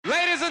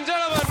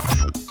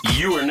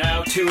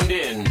tuned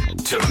in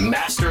to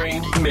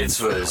Mastering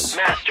Mitzvahs.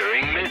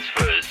 Mastering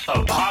Mitzvahs,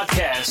 a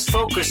podcast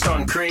focused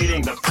on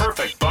creating the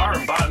perfect bar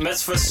and bat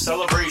mitzvah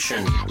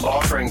celebration,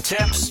 offering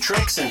tips,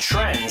 tricks, and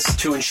trends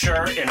to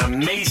ensure an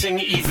amazing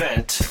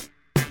event.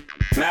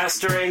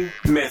 Mastering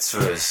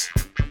Mitzvahs.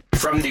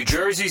 From New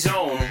Jersey's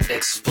own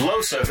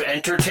Explosive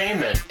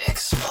Entertainment.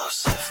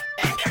 Explosive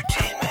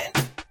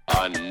Entertainment.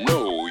 I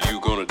know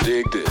you're gonna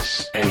dig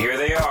this. And here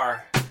they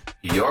are,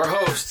 your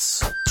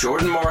hosts,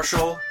 Jordan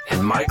Marshall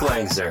and Mike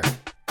Langsner.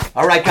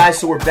 All right, guys,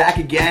 so we're back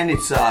again.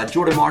 It's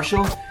Jordan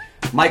Marshall,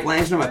 Mike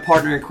Langsner, my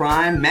partner in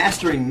crime,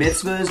 Mastering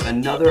Mitzvahs,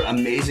 another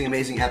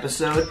amazing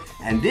episode.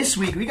 And this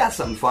week, we got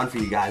something fun for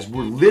you guys.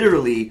 We're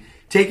literally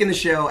taking the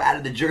show out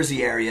of the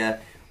Jersey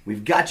area.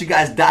 We've got you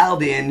guys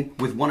dialed in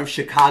with one of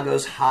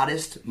Chicago's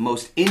hottest,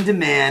 most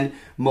in-demand,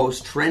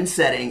 most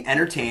trend-setting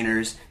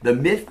entertainers, the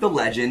myth, the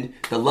legend,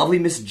 the lovely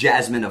Miss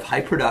Jasmine of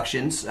Hype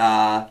Productions.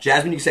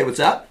 Jasmine, you can say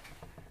what's up?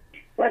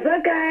 What's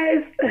up,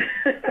 guys?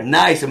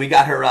 Nice, and we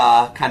got her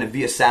kind of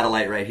via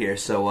satellite right here,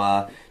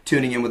 so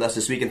tuning in with us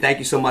this week. And thank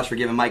you so much for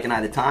giving Mike and I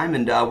the time,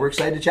 and we're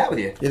excited to chat with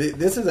you.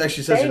 This is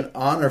actually such an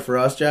honor for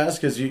us, Jazz,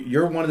 because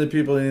you're one of the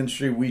people in the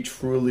industry we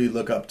truly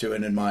look up to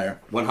and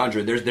admire.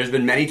 100. There's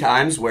been many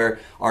times where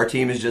our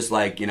team is just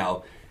like,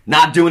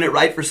 not doing it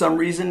right for some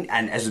reason,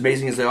 and as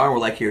amazing as they are, we're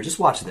like, here, just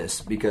watch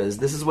this, because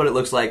this is what it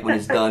looks like when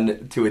it's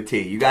done to a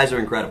T. You guys are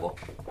incredible.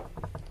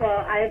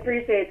 Well, I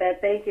appreciate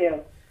that. Thank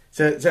you.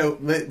 So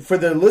for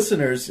the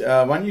listeners,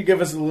 why don't you give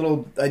us a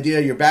little idea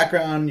of your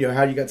background,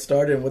 how you got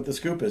started, and what the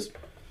scoop is?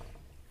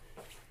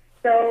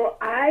 So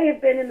I have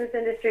been in this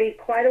industry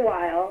quite a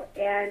while,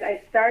 and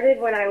I started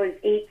when I was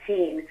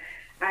 18.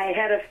 I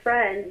had a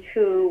friend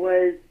who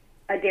was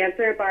a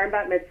dancer at bar and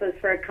bat mitzvahs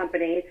for a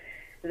company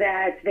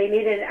that they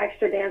needed an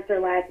extra dancer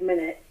last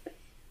minute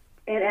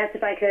and asked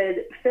if I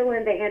could fill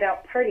in to hand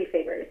out party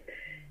favors.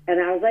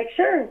 And I was like,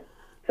 sure.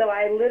 So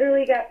I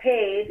literally got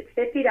paid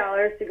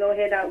 $50 to go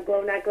hand out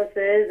glow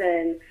necklaces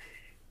and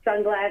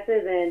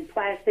sunglasses and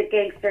plastic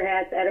gangster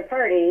hats at a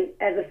party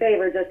as a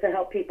favor just to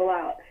help people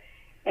out.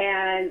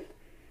 And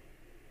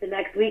the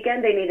next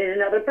weekend they needed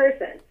another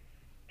person.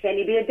 Can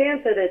you be a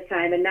dancer this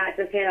time and not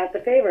just hand out the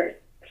favors?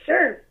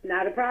 Sure,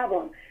 not a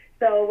problem.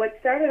 So what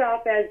started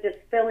off as just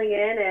filling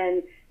in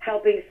and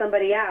helping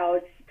somebody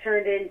out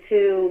turned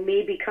into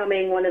me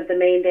becoming one of the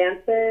main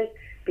dancers,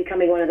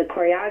 becoming one of the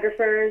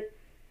choreographers,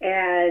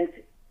 and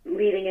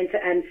leading into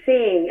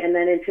emceeing and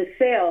then into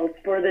sales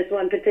for this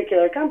one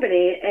particular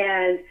company.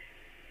 And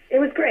it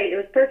was great. It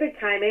was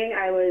perfect timing.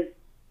 I was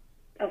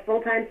a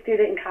full-time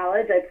student in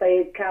college. I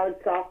played college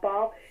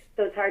softball,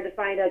 so it's hard to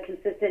find a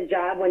consistent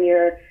job when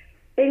you're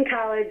in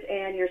college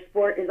and your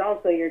sport is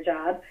also your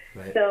job.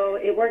 Right. So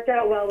it worked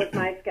out well with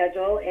my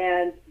schedule,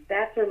 and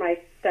that's where my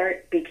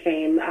start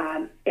became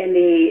in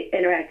the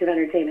interactive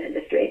entertainment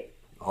industry.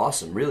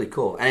 Awesome. Really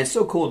cool. And it's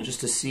so cool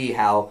just to see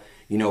how,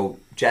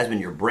 Jasmine,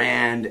 your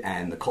brand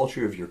and the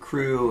culture of your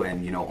crew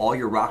and, all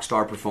your rock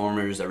star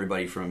performers,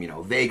 everybody from,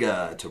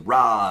 Vega to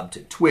Rob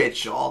to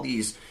Twitch, all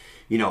these,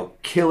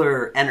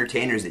 killer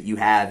entertainers that you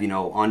have,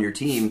 on your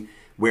team,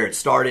 where it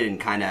started and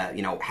kind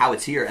of, how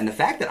it's here. And the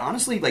fact that,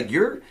 honestly,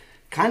 you're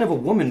kind of a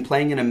woman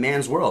playing in a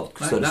man's world,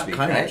 so to speak,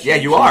 right? Yeah,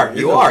 you are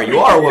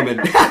a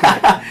woman.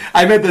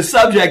 I meant the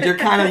subject. You're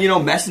kind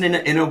of, messing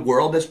in a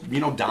world that's,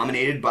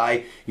 dominated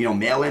by,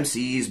 male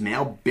MCs,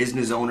 male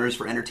business owners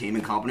for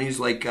entertainment companies.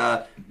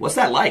 What's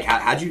that like?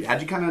 How'd you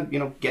kind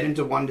of, get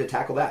into wanting to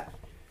tackle that?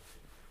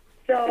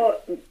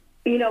 So,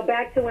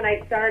 back to when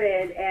I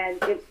started,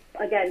 and it,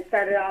 again,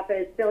 started off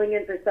as filling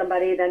in for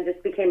somebody, then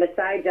just became a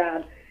side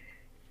job.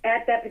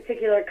 At that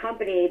particular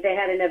company, they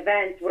had an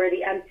event where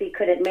the MC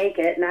couldn't make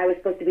it, and I was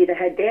supposed to be the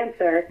head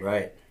dancer.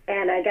 Right.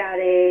 And I got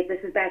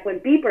this is back when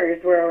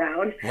beepers were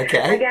around.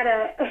 Okay. I got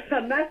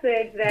a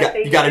message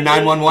that you got a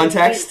 911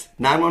 text?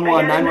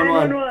 911,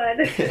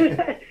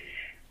 911.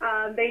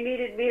 They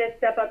needed me to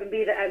step up and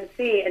be the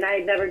MC, and I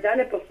had never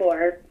done it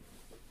before.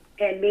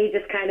 And me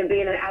just kind of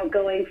being an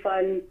outgoing,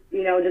 fun,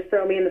 just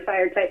throw me in the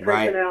fire type person,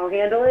 right, and I'll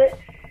handle it.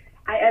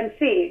 I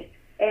MC'd,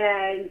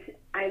 and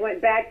I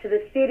went back to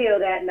the studio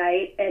that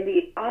night, and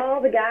all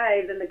the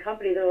guys in the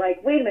company, they're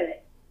like, wait a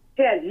minute,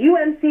 Jazz, you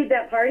MC'd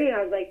that party? And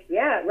I was like,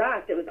 yeah, it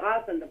rocked. It was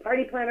awesome. The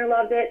party planner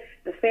loved it.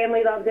 The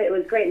family loved it. It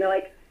was great. And they're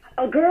like,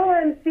 a girl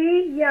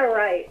MC? Yeah,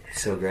 right.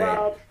 So great.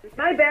 Well,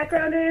 my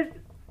background is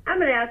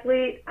I'm an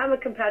athlete. I'm a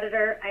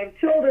competitor. I have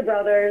 2 older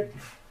brothers.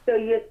 So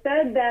you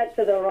said that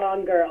to the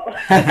wrong girl.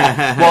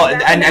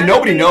 Well, and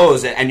nobody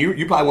knows, and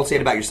you probably won't say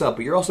it about yourself,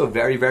 but you're also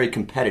very, very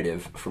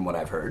competitive from what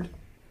I've heard.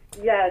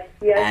 Yes,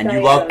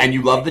 and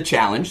you love the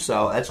challenge,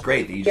 so that's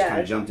great that you just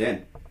kind of jumped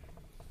in.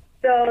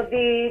 So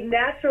the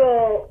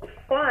natural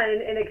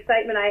fun and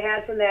excitement I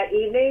had from that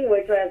evening,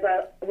 which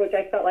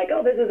I felt like,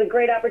 oh, this is a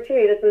great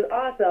opportunity, this is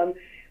awesome.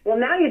 Well,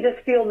 now you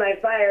just fueled my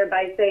fire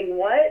by saying,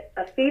 what?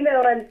 A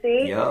female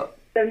MC? Yep.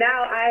 So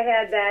now I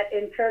had that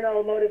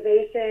internal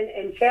motivation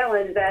and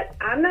challenge that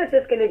I'm not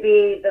just going to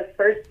be the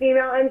first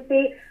female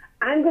MC.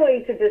 I'm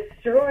going to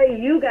destroy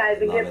you guys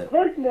and Love get it.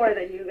 booked more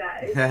than you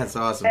guys. That's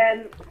awesome.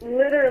 And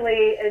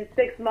literally in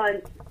 6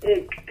 months,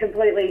 it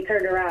completely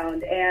turned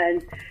around.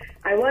 And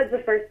I was the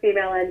first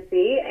female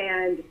MC.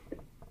 And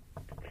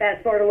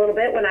fast forward a little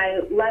bit, when I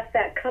left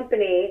that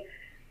company,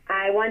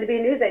 I wanted to be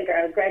a news anchor.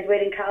 I was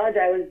graduating college.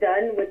 I was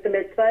done with the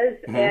mitzvahs.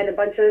 And a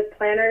bunch of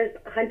planners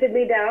hunted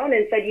me down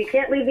and said, you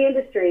can't leave the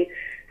industry.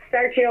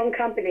 Start your own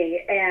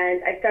company.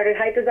 And I started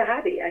Hype as a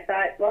hobby. I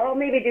thought, well, I'll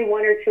maybe do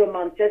 1 or 2 a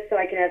month just so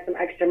I can have some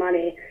extra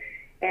money.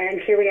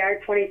 And here we are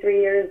 23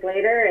 years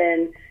later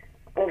and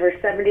over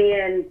 70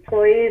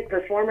 employees,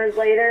 performers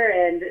later,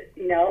 and,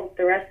 you know,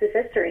 the rest is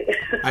history.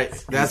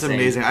 That's insane.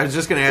 amazing. I was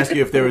just going to ask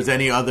you if there was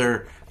any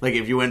other, like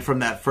if you went from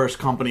that first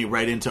company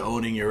right into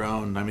owning your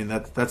own. I mean,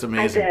 that's I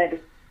amazing. did.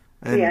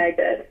 And- I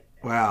did.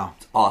 Wow.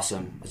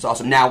 Awesome. It's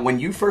awesome. Now, when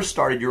you first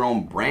started your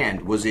own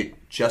brand, was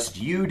it just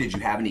you? Did you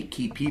have any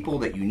key people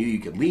that you knew you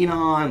could lean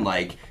on?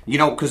 Like, you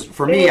know, because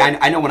for me,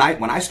 I know when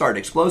I started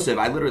Explosive,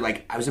 I literally,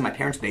 like, I was in my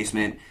parents'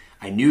 basement.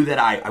 I knew that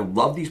I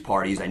loved these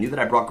parties. I knew that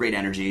I brought great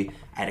energy.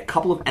 I had a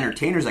couple of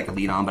entertainers I could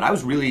lean on, but I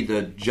was really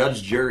the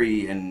judge,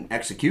 jury, and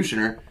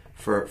executioner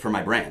for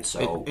my brand.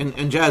 So,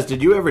 And Jazz,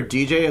 did you ever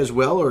DJ as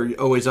well, or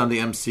always on the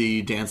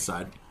MC dance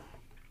side?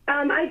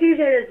 I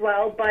DJ'd as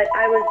well, but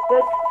I was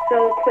booked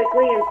so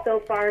quickly and so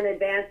far in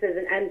advance as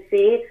an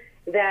MC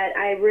that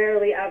I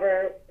rarely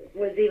ever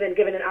was even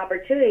given an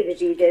opportunity to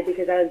DJ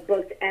because I was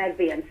booked as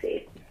the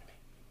MC.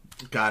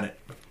 Got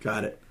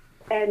it.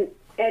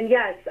 And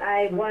yes,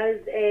 I was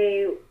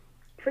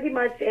pretty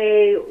much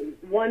a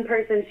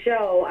one-person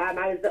show. I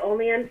was the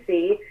only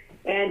MC,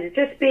 and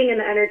just being in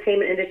the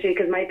entertainment industry,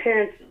 because my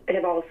parents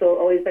have also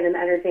always been in the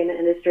entertainment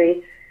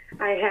industry,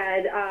 I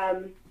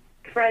had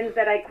friends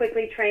that I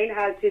quickly trained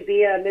how to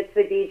be a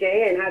mitzvah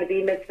DJ and how to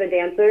be mitzvah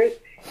dancers,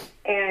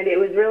 and it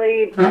was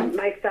really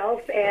myself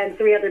and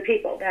 3 other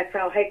people. That's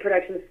how Hype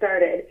Productions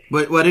started.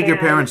 What did your And-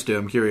 parents do?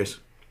 I'm curious.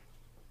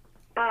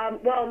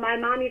 Well, my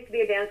mom used to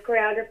be a dance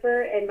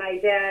choreographer, and my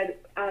dad,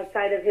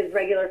 outside of his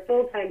regular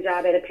full-time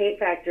job at a paint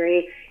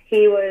factory,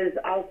 he was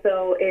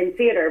also in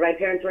theater. My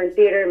parents were in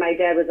theater. My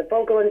dad was a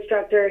vocal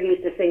instructor. He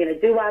used to sing in a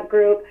doo-wop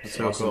group.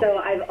 So cool. So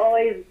I've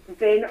always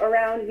been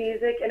around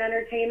music and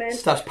entertainment.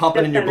 stuff's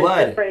pumping in your on a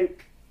blood. different-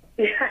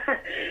 Yeah,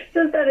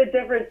 just on a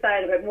different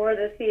side of it, more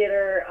the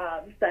theater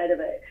side of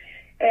it.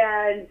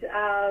 And,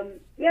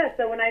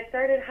 so when I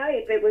started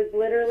Hype, it was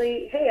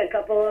literally, hey, a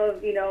couple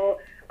of,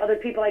 other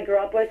people I grew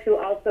up with who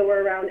also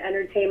were around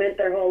entertainment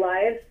their whole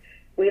lives.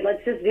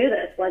 Let's just do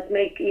this. Let's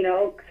make,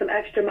 some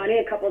extra money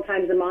a couple of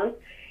times a month.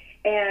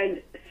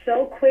 And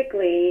so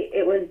quickly,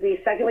 it was the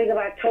second week of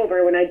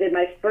October when I did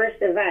my first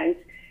event.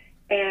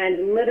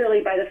 And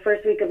literally by the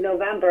first week of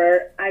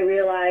November, I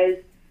realized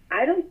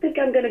I don't think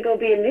I'm going to go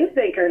be a news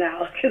anchor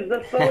now because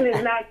the phone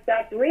has not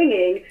stopped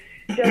ringing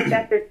just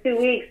after 2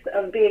 weeks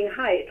of being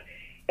Hype.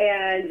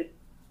 And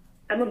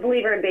I'm a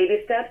believer in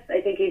baby steps.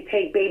 I think you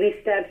take baby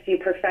steps, you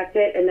perfect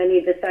it, and then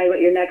you decide what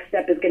your next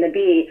step is going to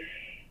be.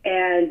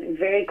 And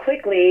very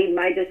quickly,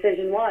 my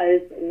decision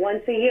was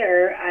once a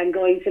year, I'm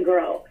going to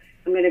grow.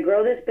 I'm going to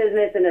grow this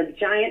business in a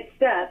giant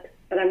step,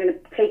 but I'm going to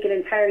take an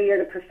entire year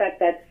to perfect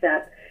that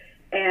step.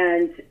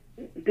 And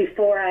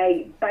before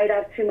I bite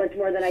off too much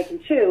more than I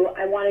can chew,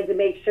 I wanted to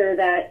make sure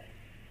that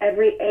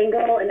every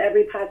angle and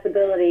every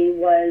possibility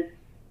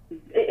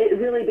it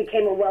really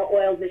became a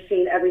well-oiled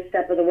machine every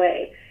step of the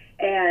way.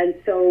 And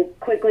so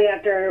quickly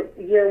after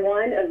year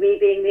 1 of me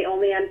being the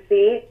only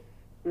MC,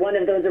 one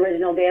of those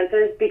original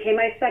dancers became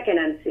my second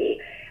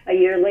MC. A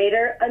year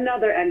later,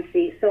 another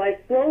MC. So I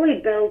slowly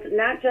built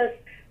not just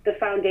the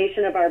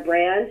foundation of our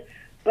brand,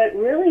 but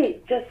really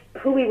just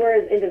who we were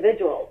as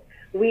individuals.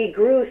 We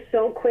grew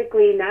so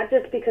quickly, not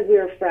just because we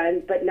were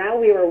friends, but now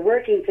we were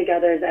working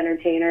together as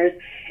entertainers,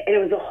 and it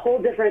was a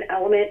whole different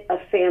element of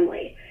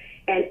family.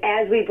 And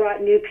as we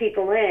brought new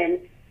people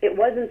in, it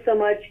wasn't so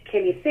much,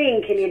 can you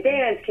sing, can you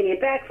dance, can you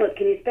backflip,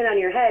 can you spin on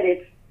your head?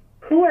 It's,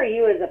 who are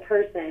you as a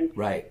person?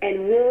 Right.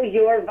 And will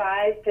your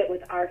vibe fit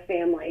with our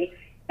family?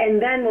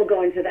 And then we'll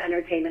go into the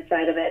entertainment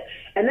side of it.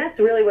 And that's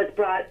really what's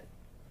brought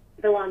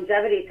the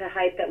longevity to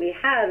Hype that we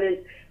have is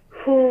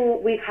who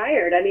we've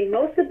hired. I mean,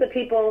 most of the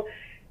people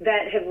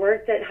that have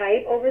worked at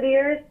Hype over the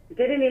years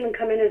didn't even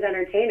come in as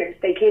entertainers.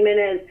 They came in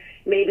as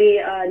maybe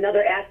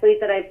another athlete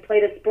that I've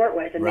played a sport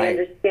with, and Right.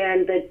 they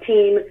understand the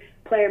team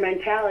player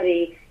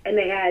mentality, and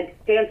they had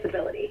dance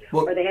ability,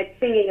 or they had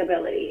singing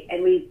ability,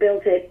 and we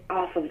built it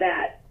off of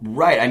that.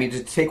 Right. I mean,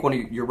 to take one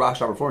of your rock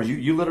star performers,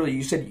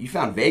 you said you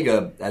found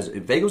Vega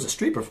was a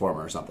street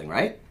performer or something,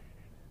 right?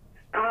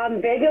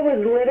 Vega was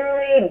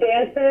literally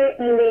dancing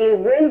in the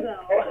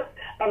window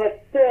of a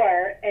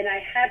store, and I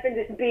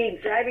happened to be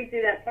driving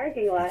through that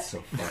parking lot, That's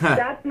so funny.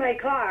 stopped my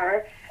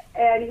car,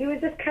 and he was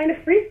just kind of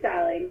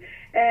freestyling.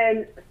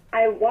 And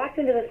I walked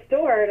into the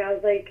store, and I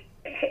was like,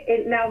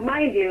 hey, now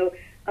mind you,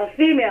 a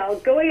female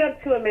going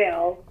up to a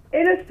male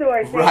in a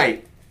store saying,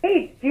 Right.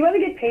 hey, do you want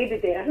to get paid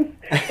to dance?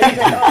 And he's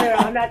like, oh, no,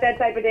 I'm not that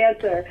type of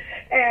dancer.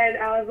 And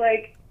I was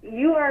like,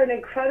 you are an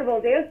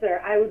incredible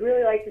dancer. I would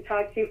really like to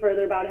talk to you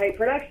further about Hype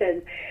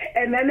Productions.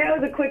 And then that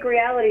was a quick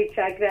reality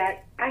check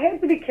that I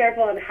have to be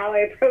careful on how I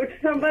approach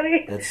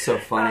somebody. That's so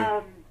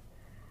funny.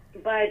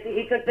 But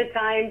he took the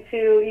time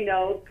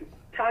to,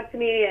 talk to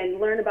me and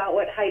learn about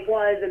what Hype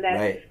was, and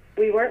that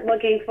we weren't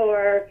looking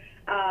for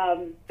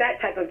that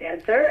type of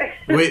dancer.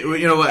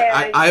 You know what?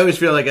 I always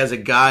feel like as a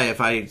guy,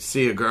 if I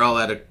see a girl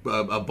at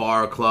a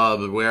bar,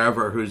 club, or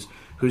wherever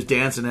who's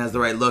dancing, has the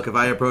right look, if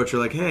I approach her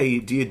like, "Hey,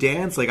 do you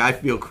dance?" Like, I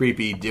feel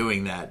creepy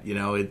doing that.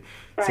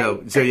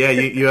 So yeah,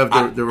 you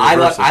have the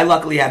reverse. I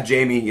luckily have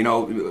Jamie,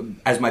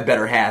 as my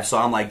better half. So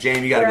I'm like,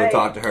 Jamie, you got to go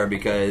talk to her,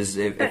 because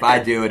if I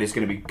do it, it's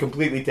going to be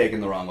completely taken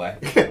the wrong way.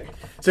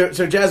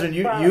 So Jasmine,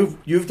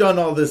 you've done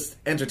all this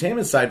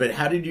entertainment side, but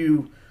how did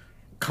you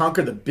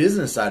conquer the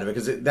business side of it?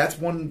 Because that's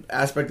one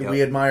aspect that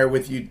we admire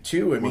with you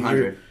too. I mean,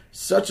 100. You're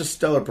such a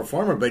stellar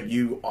performer, but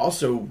you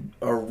also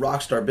are a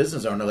rock star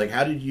business owner. Like,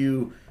 how did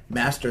you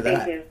master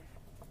that? Thank you.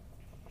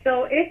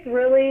 So it's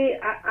really,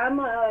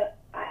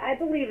 I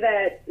believe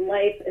that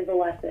life is a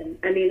lesson.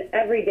 I mean,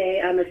 every day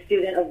I'm a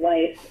student of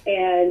life,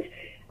 and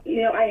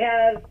I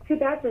have 2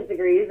 bachelor's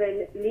degrees,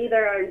 and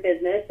neither are in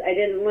business. I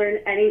didn't learn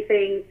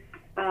anything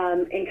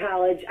in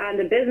college on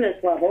the business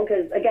level,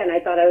 because, again, I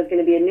thought I was going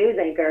to be a news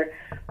anchor.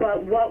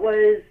 But what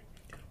was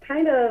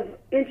kind of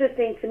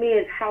interesting to me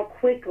is how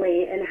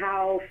quickly and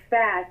how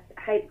fast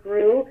Hype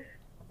grew.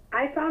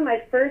 I found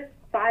my first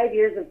 5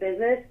 years of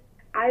business,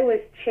 I was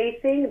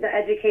chasing the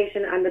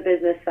education on the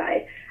business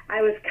side.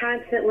 I was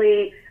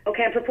constantly,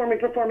 okay, I'm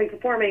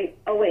performing.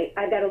 Oh, wait,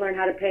 I've got to learn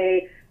how to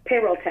pay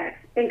payroll tax,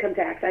 income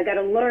tax. I've got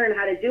to learn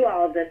how to do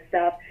all of this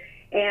stuff.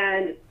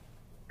 And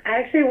I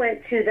actually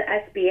went to the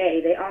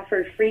SBA. They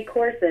offered free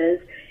courses,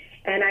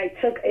 and I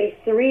took a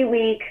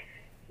 3-week,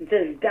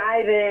 just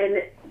dive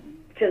in,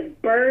 just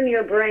burn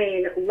your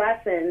brain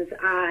lessons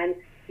on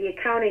the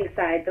accounting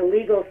side, the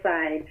legal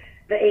side,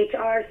 the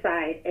HR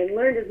side, and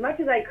learned as much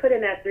as I could in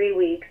that 3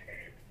 weeks.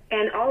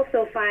 And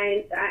also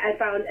I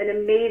found an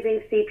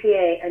amazing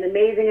CPA, an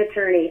amazing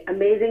attorney,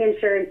 amazing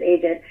insurance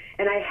agent,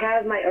 and I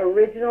have my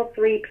original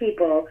 3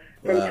 people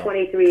from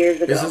 23 years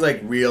ago. This is like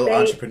real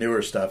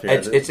entrepreneur stuff here.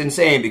 It's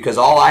insane, because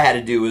all I had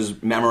to do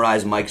was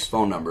memorize Mike's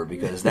phone number,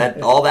 because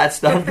all that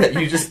stuff that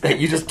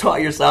you just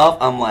taught yourself,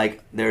 I'm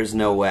like, there's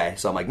no way.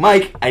 So I'm like,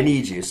 Mike, I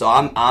need you. So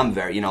I'm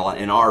very, in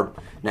our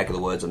neck of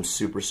the woods, I'm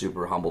super,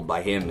 super humbled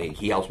by him.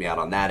 He helps me out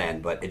on that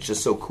end, but it's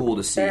just so cool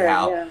to see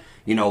how,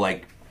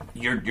 like,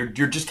 you're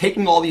just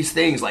taking all these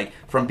things, like,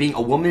 from being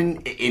a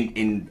woman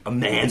in a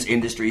man's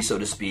industry, so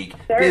to speak,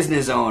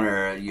 business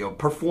owner,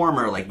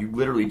 performer, like, you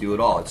literally do it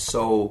all. It's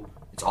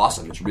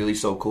awesome. It's really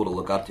so cool to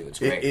look up to. It's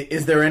great.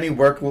 Is there any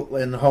work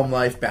and home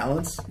life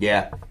balance?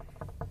 Yeah.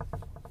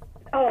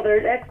 Oh,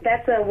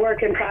 that's a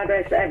work in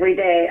progress every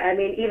day. I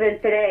mean, even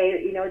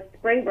today, it's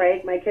spring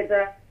break. My kids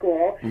are at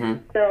school.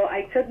 Mm-hmm. So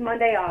I took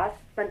Monday off,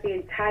 spent the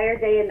entire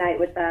day and night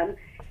with them.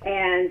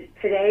 And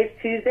today's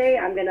Tuesday.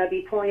 I'm going to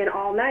be pulling an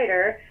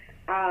all-nighter,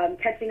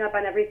 catching up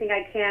on everything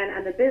I can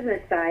on the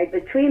business side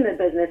between the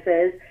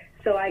businesses,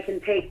 so I can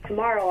take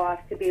tomorrow off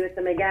to be with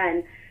them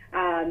again.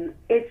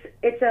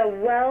 It's a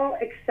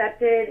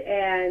well-accepted,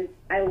 and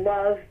I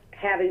love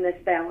having this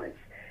balance.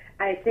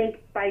 I think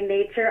by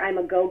nature I'm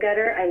a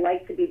go-getter. I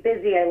like to be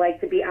busy. I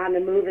like to be on the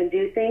move and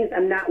do things.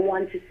 I'm not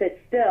one to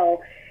sit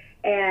still.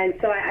 And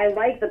so I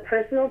like the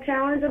personal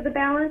challenge of the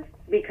balance,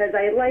 because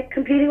I like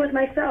competing with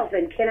myself.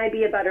 And can I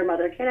be a better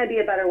mother? Can I be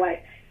a better wife?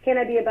 Can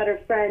I be a better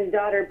friend,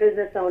 daughter,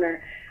 business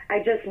owner? I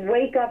just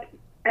wake up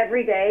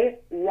every day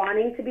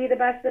wanting to be the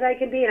best that I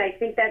can be. And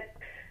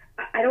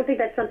I don't think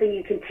that's something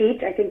you can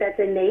teach. I think that's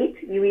innate.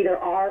 You either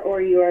are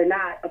or you are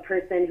not a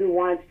person who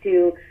wants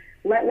to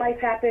let life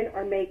happen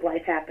or make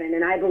life happen.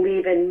 And I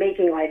believe in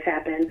making life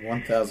happen.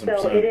 1,000%.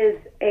 So it is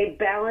a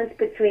balance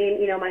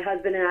between, my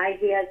husband and I.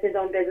 He has his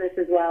own business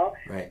as well.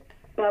 Right.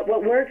 But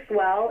what works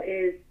well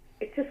is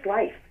it's just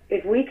life.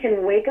 If we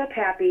can wake up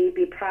happy,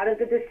 be proud of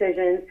the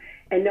decisions,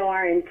 and know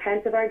our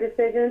intent of our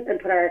decisions, and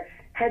put our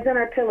heads on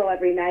our pillow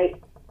every night,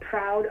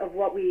 proud of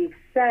what we've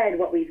said,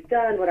 what we've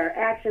done, what our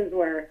actions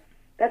were,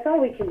 that's all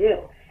we can do.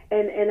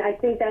 And I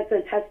think that's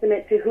a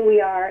testament to who we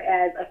are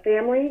as a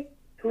family,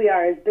 who we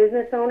are as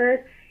business owners.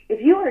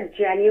 If you are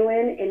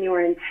genuine in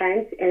your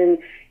intent and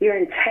your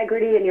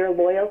integrity and your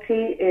loyalty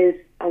is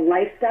a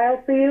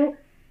lifestyle for you,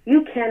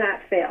 you cannot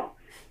fail.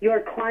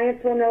 Your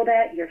clients will know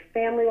that, your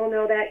family will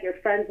know that, your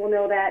friends will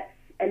know that,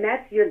 and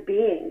that's your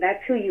being.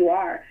 That's who you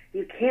are.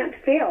 You can't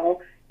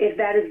fail if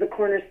that is the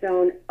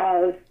cornerstone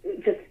of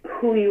just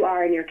who you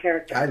are and your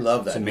character. I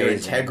love that. Your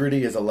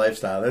integrity is a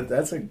lifestyle.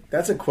 That's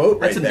a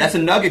quote right there. That's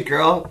a nugget,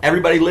 girl.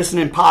 Everybody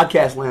listening,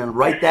 podcast land,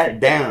 write that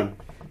down.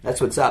 That's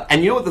what's up.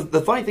 And you know what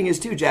the funny thing is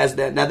too, Jazz,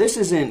 that now this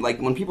isn't like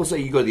when people say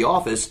you go to the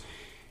office,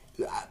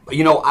 I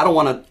don't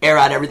want to air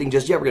out everything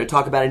just yet. We're going to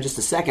talk about it in just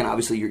a second.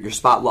 Obviously, your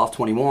spot Loft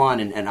 21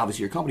 and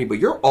obviously your company, but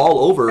you're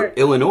all over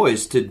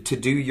Illinois to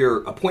do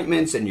your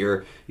appointments and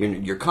your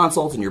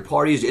consults and your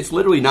parties. It's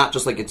literally not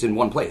just like it's in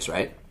one place,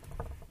 right?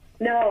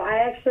 No,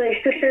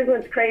 here's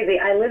what's crazy.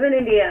 I live in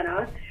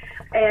Indiana.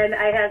 And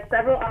I have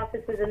several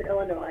offices in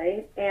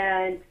Illinois,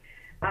 and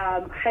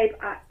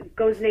Hype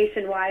goes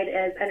nationwide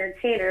as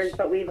entertainers,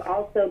 but we've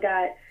also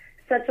got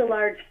such a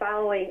large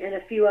following in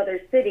a few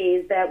other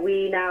cities that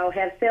we now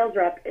have sales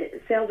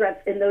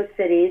reps in those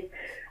cities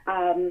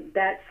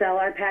that sell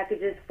our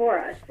packages for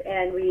us.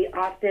 And we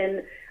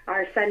often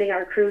are sending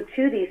our crew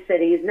to these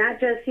cities, not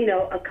just,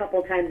 a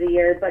couple times a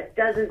year, but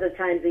dozens of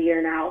times a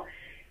year now.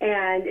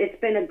 And it's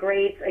been a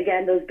great,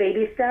 again, those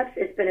baby steps,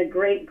 it's been a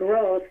great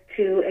growth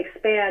to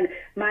expand.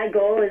 My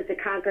goal is to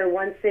conquer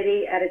one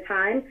city at a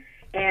time,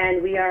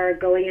 and we are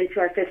going into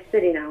our 5th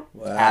city now.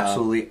 Wow.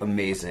 Absolutely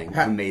amazing.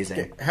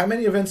 Amazing. How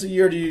many events a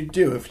year do you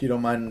do, if you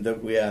don't mind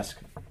that we ask?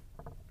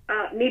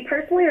 Me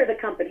personally or the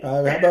company?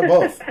 How about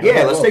both?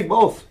 Let's take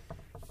both.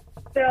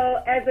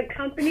 So as a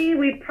company,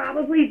 we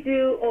probably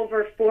do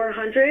over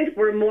 400.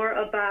 We're more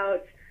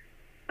about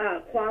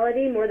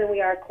quality more than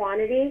we are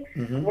quantity.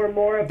 Mm-hmm. We're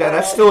more about...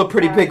 That's still a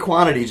pretty big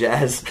quantity,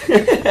 Jazz.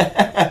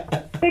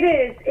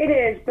 It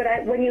is.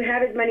 But when you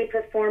have as many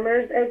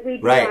performers as we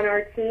do on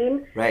our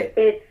team,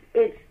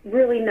 it's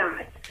really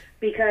not.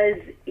 Because,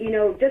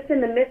 just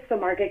in the mitzvah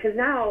market, because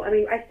now,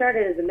 I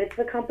started as a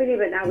mitzvah company,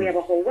 but now we have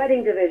a whole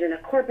wedding division, a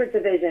corporate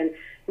division.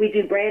 We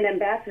do brand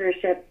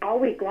ambassadorship all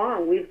week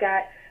long. We've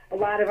got a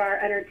lot of our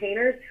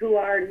entertainers who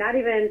are not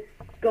even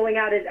going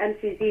out as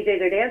MCs,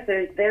 DJs, or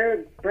dancers.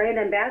 They're brand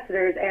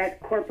ambassadors at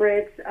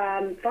corporate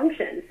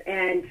functions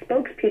and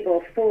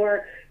spokespeople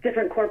for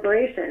different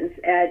corporations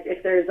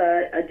if there's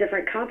a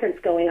different conference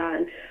going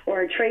on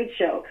or a trade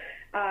show.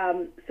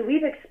 So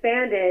we've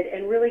expanded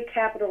and really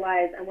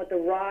capitalized on what the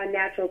raw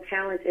natural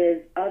talent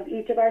is of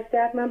each of our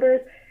staff members,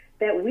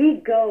 that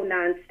we go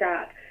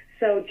nonstop.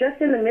 So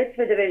just in the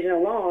mitzvah division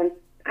alone,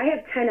 I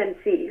have 10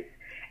 MCs.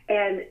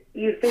 And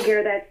you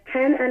figure that's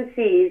 10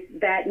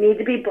 MCs that need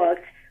to be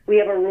booked. We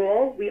have a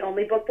rule. We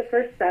only book the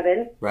first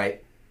 7.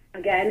 Right.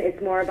 Again,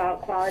 it's more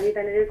about quality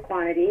than it is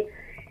quantity.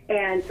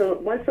 And so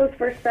once those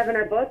first 7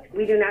 are booked,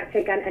 we do not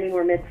take on any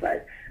more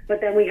mitzvahs. But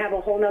then we have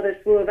a whole other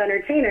slew of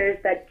entertainers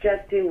that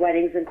just do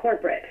weddings and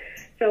corporate.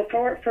 So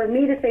for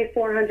me to say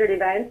 400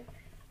 events,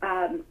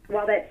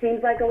 while that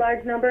seems like a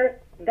large number,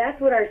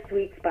 that's what our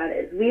sweet spot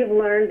is. We have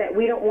learned that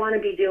we don't want to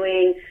be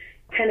doing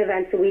 10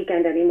 events a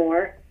weekend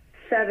anymore.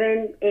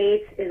 7,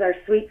 8 is our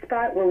sweet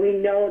spot, where we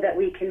know that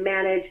we can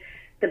manage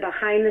the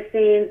behind the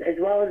scenes as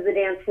well as the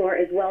dance floor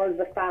as well as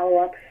the follow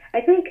up.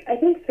 I think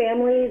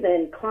families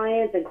and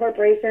clients and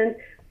corporations,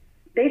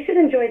 they should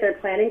enjoy their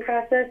planning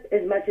process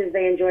as much as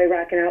they enjoy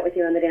rocking out with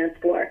you on the dance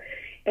floor.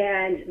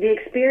 And the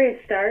experience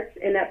starts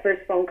in that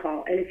first phone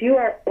call. And if you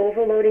are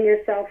overloading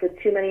yourself with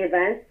too many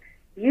events,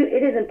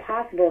 it is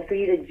impossible for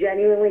you to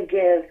genuinely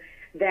give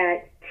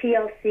that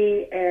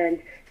TLC and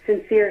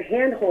sincere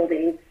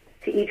hand-holding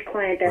to each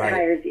client that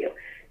hires you.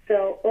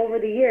 So over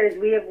the years,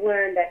 we have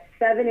learned that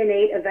 7 and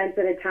 8 events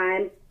at a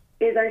time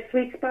is our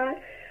sweet spot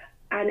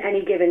on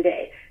any given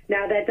day.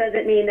 Now, that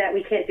doesn't mean that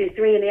we can't do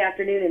 3 in the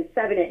afternoon and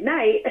 7 at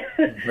night.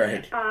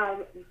 Right.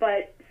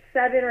 But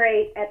 7 or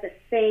 8 at the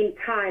same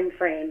time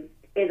frame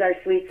is our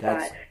sweet spot.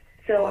 That's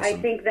so awesome.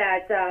 I think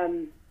that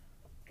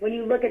when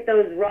you look at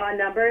those raw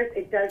numbers,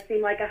 it does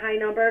seem like a high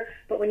number,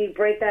 but when you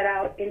break that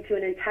out into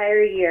an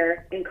entire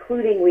year,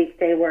 including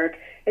weekday work,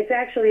 it's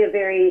actually a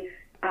very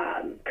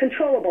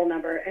controllable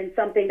number and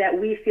something that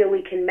we feel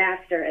we can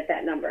master at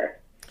that number.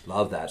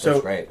 Love that. That's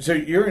great. So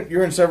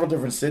you're in several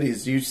different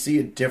cities. Do you see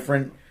a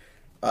different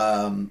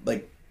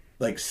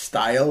like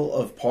style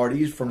of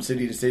parties from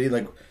city to city?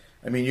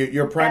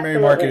 Your primary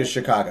market is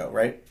Chicago,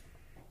 right?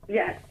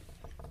 Yes.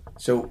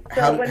 So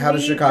how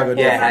does Chicago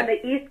do? On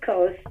the East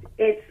Coast,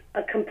 it's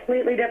a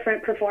completely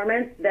different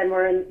performance than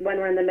when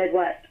we're in the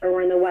Midwest or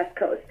we're in the West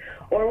Coast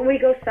or when we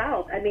go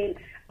south.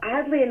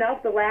 Oddly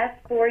enough, the last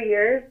 4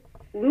 years,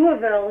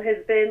 Louisville has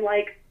been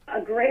like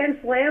a grand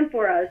slam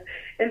for us.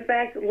 In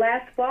fact,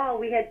 last fall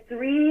we had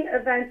 3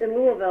 events in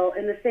Louisville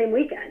in the same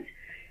weekend.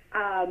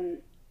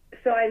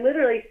 So I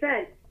literally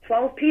sent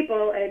 12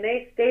 people, and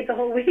they stayed the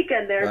whole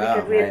weekend there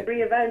because we had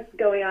 3 events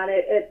going on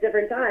at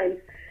different times.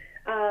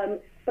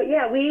 But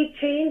yeah, we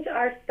change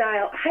our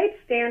style. HYPE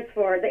stands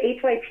for, the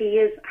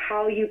HYP is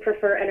how you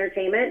prefer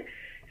entertainment.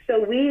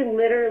 So we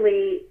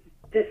literally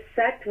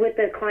dissect with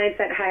the clients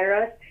that hire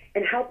us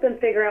and help them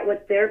figure out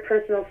what their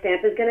personal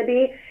stamp is going to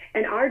be.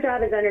 And our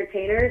job as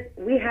entertainers,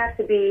 we have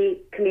to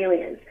be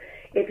chameleons.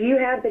 If you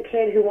have the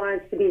kid who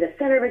wants to be the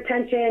center of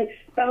attention,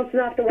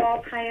 bouncing off the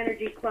walls, high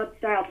energy club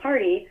style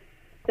party,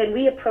 then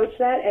we approach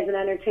that as an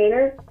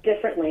entertainer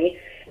differently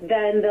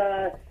than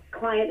the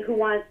client who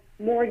wants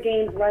more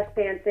games, less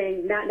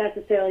dancing, not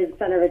necessarily the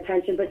center of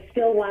attention, but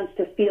still wants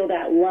to feel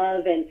that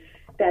love and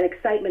that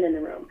excitement in the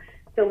room.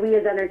 So we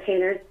as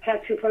entertainers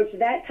have to approach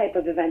that type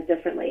of event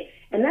differently.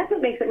 And that's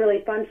what makes it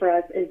really fun for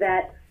us, is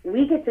that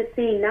we get to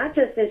see, not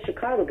just in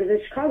Chicago, because in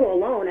Chicago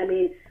alone,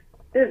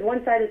 there's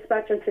one side of the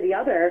spectrum to the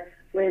other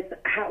with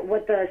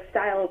what the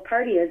style of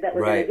party is that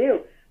we're going to do.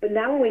 But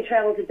now when we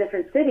travel to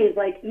different cities,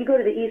 like you go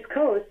to the East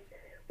Coast,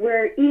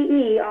 where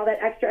EE, all that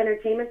extra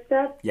entertainment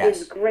stuff,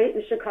 yes. is great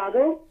in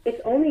Chicago, it's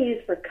only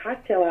used for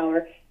cocktail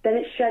hour, then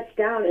it shuts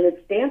down and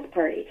it's dance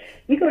party.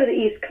 You go to the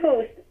East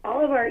Coast,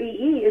 all of our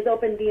EE is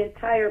open the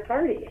entire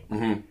party.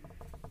 Mm-hmm.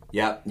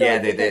 Yep. So yeah,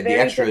 it's the a very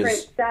extras. different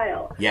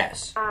style.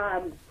 Yes.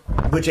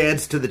 Which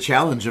adds to the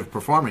challenge of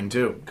performing,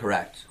 too.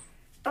 Correct.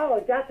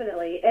 Oh,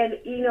 definitely. And,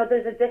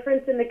 there's a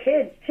difference in the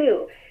kids,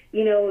 too.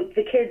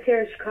 The kids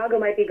here in Chicago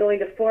might be going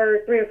to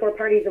 3 or 4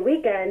 parties a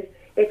weekend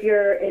if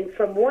you're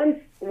from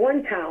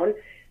one town,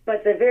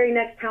 but the very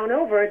next town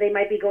over, they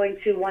might be going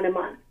to one a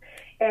month.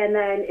 And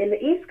then in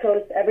the East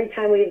Coast, every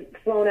time we've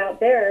flown out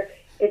there,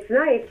 it's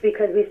nice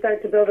because we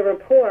start to build a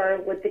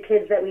rapport with the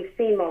kids that we've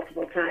seen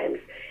multiple times.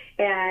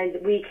 And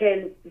we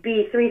can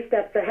be 3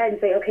 steps ahead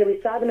and say, okay, we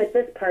saw them at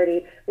this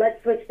party.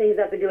 Let's switch things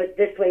up and do it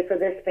this way for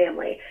this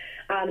family.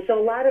 So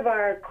a lot of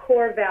our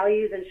core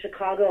values in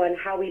Chicago and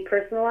how we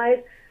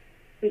personalize,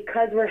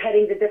 because we're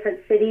heading to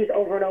different cities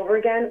over and over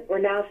again, we're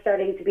now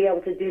starting to be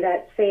able to do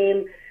that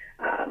same,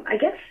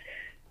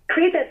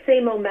 create that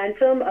same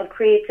momentum of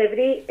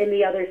creativity in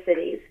the other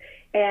cities.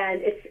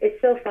 And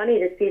it's so funny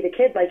to see the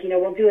kids,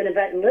 we'll do an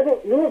event in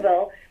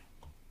Louisville,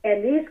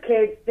 and these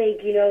kids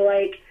think,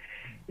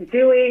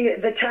 doing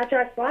the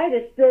cha-cha slide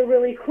is still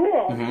really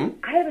cool. Mm-hmm.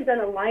 I haven't done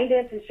a line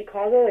dance in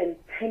Chicago in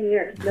 10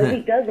 years.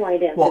 Nobody does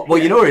line dance. Well,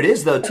 you know what it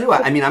is, though, too?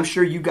 I mean, I'm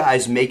sure you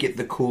guys make it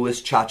the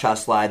coolest cha-cha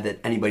slide that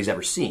anybody's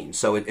ever seen.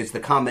 So it's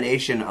the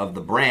combination of the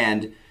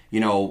brand,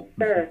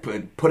 Sure.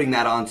 putting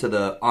that onto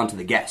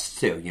the guests,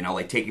 too.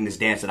 Taking this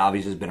dance that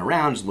obviously has been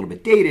around, is a little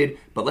bit dated,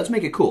 but let's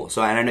make it cool.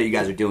 So, and I know you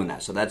guys are doing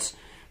that, so that's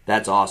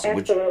awesome.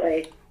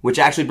 Absolutely. Which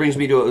actually brings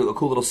me to a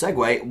cool little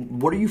segue.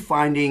 What are you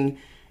finding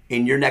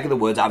in your neck of the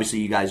woods? Obviously,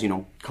 you guys,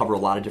 cover a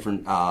lot of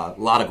different,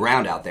 lot of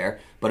ground out there.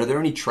 But are there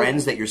any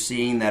trends that you're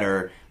seeing that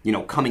are,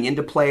 coming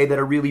into play that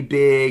are really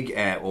big,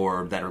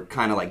 or that are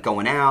kind of like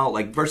going out,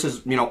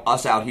 versus,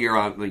 us out here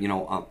on,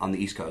 on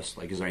the East Coast?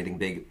 Is there anything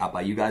big out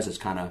by you guys that's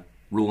kind of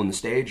ruling the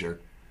stage, or?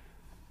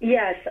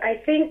 Yes,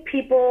 I think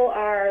people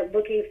are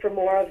looking for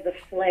more of the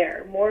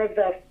flair, more of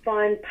the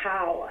fun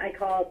pow. I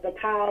call it the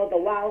pow, the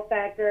wow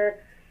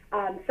factor,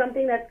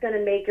 something that's going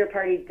to make your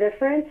party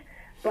different.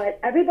 But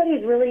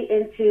everybody's really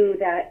into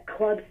that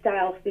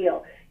club-style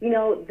feel.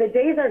 The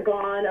days are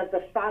gone of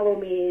the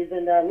follow-me's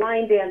and the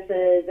line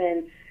dances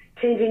and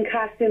changing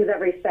costumes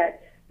every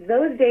set.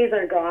 Those days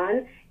are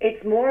gone.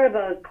 It's more of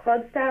a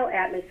club-style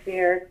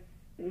atmosphere.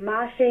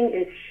 Moshing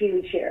is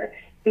huge here.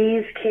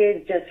 These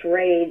kids just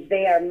rage.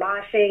 They are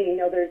moshing.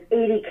 There's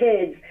 80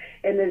 kids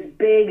in this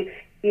big,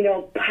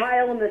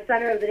 pile in the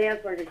center of the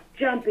dance floor, just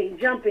jumping.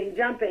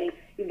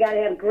 You've got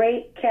to have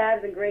great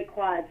calves and great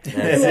quads.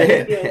 That's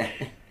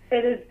it.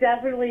 It has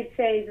definitely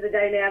changed the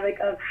dynamic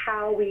of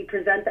how we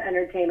present the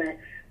entertainment.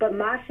 But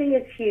moshing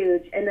is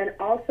huge. And then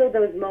also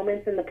those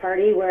moments in the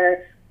party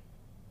where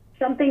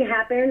something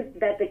happens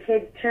that the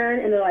kids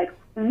turn and they're like,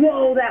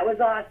 whoa, that was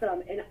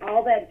awesome. And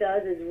all that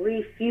does is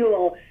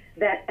refuel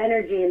that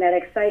energy and that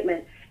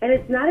excitement. And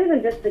it's not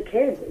even just the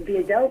kids, the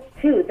adults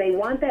too. They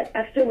want that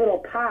extra little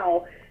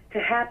pow to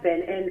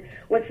happen. And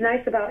what's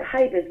nice about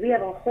Hype is we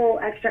have a whole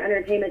extra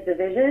entertainment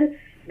division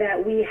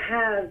that we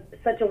have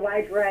such a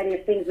wide variety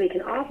of things we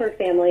can offer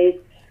families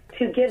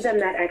to give them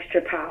that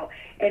extra pow.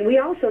 And we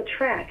also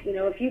track,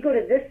 if you go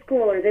to this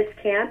school or this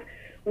camp,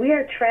 we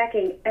are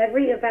tracking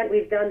every event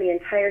we've done the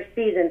entire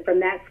season from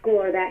that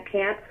school or that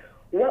camp.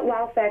 What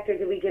wow factor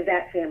did we give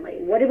that family?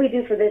 What did we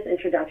do for this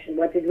introduction?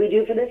 What did we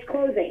do for this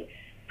closing?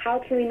 How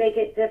can we make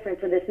it different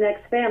for this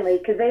next family?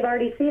 Because they've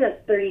already seen us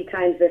 30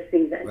 times this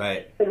season.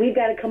 Right. So we've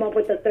got to come up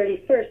with the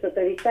 31st, the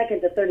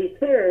 32nd, the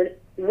 33rd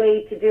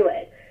way to do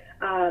it.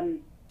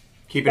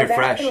 Keeping it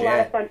fresh, that's been a lot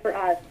of fun for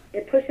us.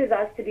 It pushes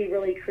us to be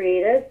really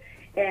creative,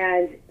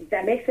 and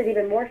that makes it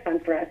even more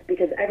fun for us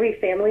because every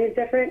family is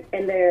different,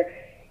 and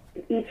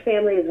each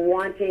family is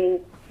wanting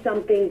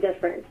something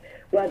different,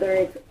 whether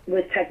it's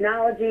with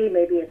technology,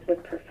 maybe it's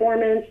with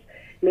performance,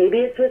 maybe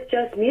it's with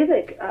just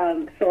music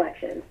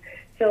selections.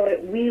 So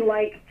we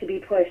like to be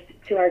pushed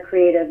to our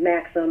creative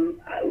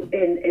maximum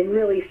and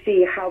really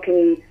see how can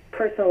we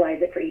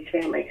personalize it for each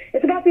family.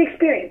 It's about the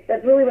experience.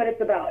 That's really what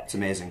it's about. It's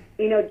amazing.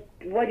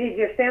 What does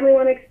your family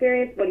want to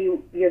experience? What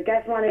do your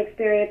guests want to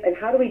experience? And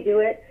how do we do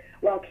it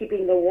while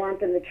keeping the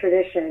warmth and the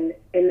tradition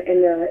in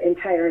the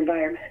entire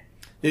environment?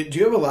 Do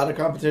you have a lot of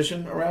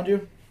competition around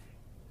you?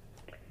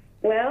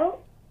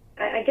 Well,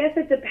 I guess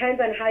it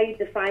depends on how you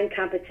define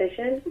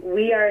competition.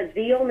 We are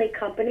the only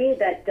company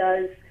that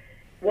does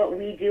what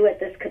we do at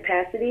this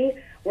capacity.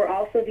 We're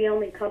also the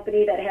only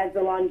company that has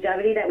the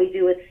longevity that we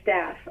do with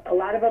staff. A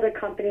lot of other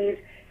companies,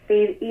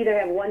 they either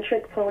have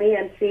one-trick pony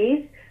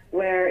MCs,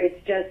 where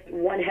it's just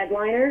one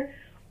headliner,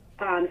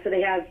 so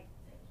they have,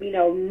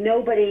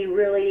 nobody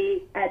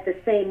really at the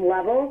same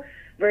level,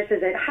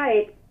 versus at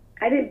Hype,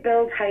 I didn't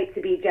build Hype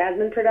to be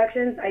Jasmine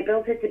Productions. I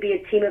built it to be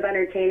a team of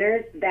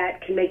entertainers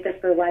that can make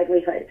this their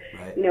livelihood.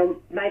 Right.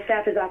 My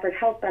staff is offered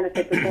health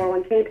benefits and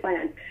 401k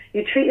plans.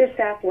 You treat your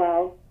staff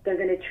well, they're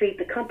going to treat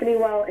the company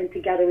well, and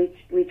together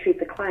we treat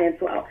the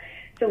clients well.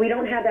 So we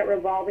don't have that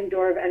revolving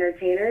door of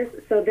entertainers.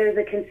 So there's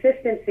a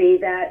consistency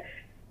that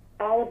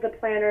all of the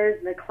planners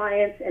and the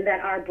clients and that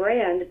our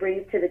brand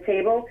brings to the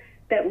table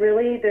that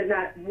really there's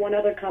not one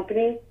other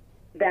company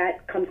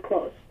that comes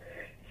close.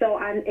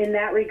 So in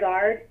that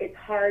regard, it's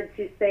hard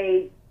to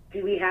say,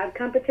 do we have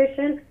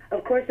competition?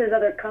 Of course, there's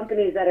other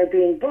companies that are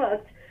being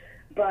booked,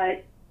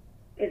 but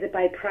is it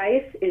by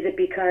price? Is it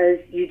because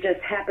you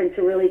just happen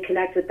to really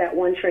connect with that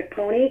one-trick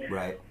pony?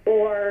 Right.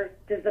 Or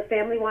does the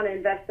family want to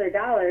invest their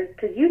dollars?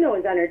 Because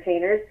as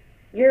entertainers,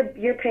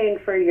 you're paying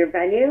for your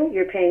venue,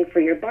 you're paying for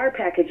your bar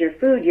package, your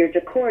food, your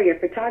decor, your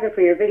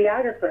photographer, your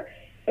videographer.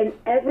 And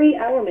every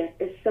element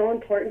is so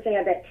important to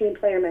have that team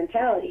player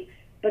mentality.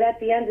 But at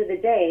the end of the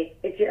day,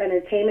 it's your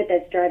entertainment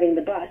that's driving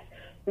the bus.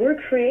 We're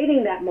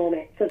creating that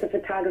moment so the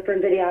photographer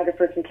and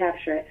videographer can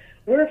capture it.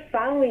 We're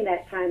following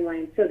that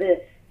timeline so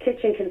the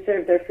kitchen can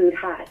serve their food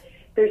hot.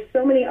 There's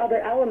so many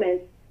other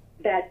elements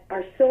that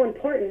are so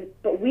important,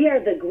 but we are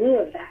the glue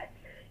of that.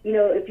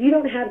 If you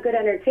don't have good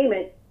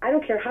entertainment, I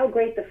don't care how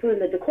great the food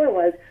and the decor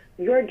was,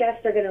 your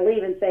guests are going to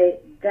leave and say,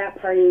 that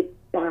party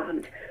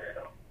bombed.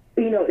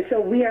 So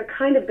we are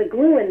kind of the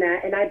glue in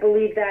that, and I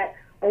believe that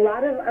a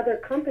lot of other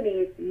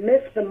companies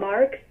miss the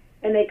mark,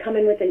 and they come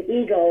in with an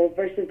ego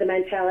versus the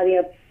mentality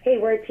of, hey,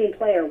 we're a team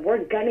player.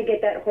 We're going to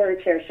get that horror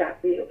chair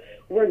shot for you.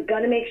 We're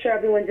going to make sure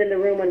everyone's in the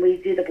room when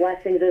we do the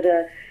blessings or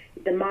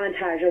the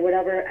montage or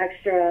whatever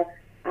extra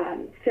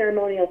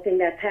ceremonial thing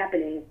that's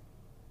happening.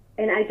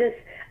 And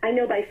I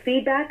know by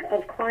feedback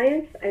of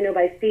clients, I know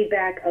by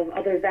feedback of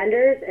other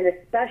vendors, and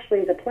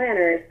especially the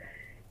planners,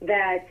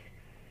 that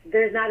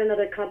there's not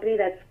another company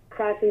that's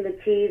crossing the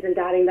T's and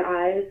dotting the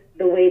I's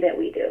the way that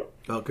we do.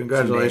 Well,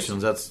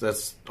 congratulations.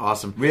 That's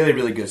awesome. Really,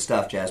 really good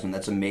stuff, Jasmine.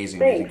 That's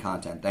amazing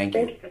content. Thank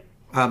you.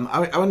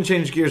 I want to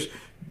change gears.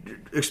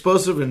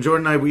 Explosive and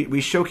Jordan and I,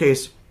 we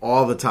showcase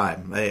all the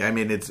time. I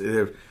mean, it's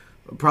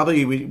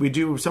probably we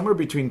do somewhere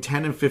between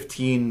 10 and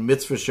 15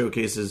 mitzvah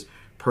showcases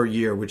per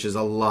year, which is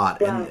a lot.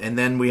 Wow. And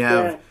then we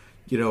have,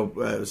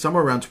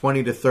 somewhere around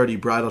 20 to 30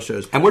 bridal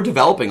shows. And we're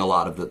developing a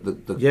lot of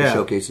the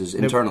showcases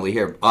internally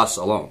here, us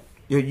alone.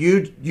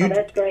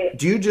 That's great.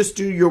 Do you just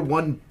do your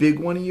one big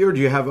one a year? Or do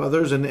you have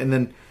others? And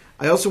then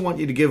I also want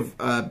you to give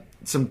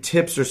some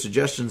tips or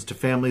suggestions to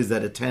families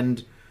that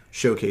attend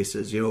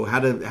showcases. How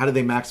do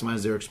they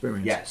maximize their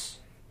experience? Yes.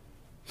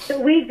 So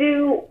we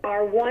do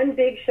our one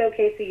big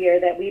showcase a year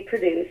that we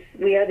produce.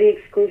 We are the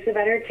exclusive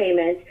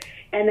entertainment,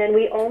 and then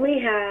we only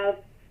have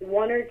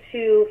one or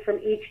two from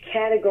each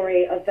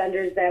category of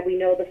vendors that we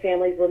know the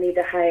families will need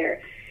to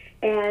hire.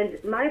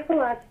 And my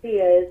philosophy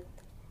is,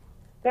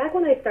 back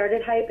when I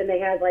started Hype and they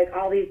had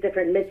all these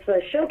different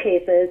mitzvah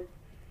showcases,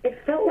 it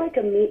felt like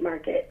a meat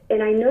market.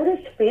 And I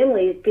noticed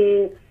families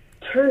being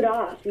turned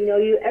off.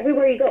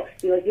 Everywhere you go,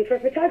 you're looking for a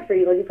photographer,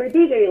 you're looking for a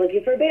DJ, you're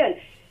looking for a band.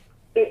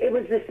 It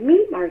was this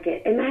meat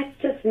market, and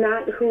that's just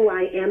not who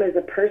I am as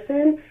a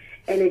person,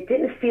 and it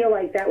didn't feel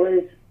like that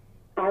was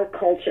our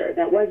culture.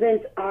 That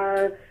wasn't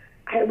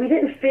we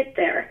didn't fit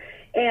there.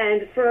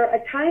 And for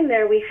a time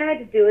there, we had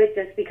to do it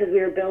just because we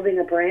were building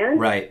a brand.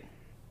 Right.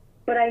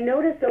 But I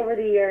noticed over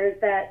the years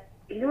that,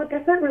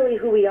 that's not really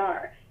who we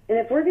are. And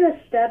if we're going to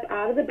step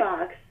out of the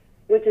box,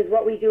 which is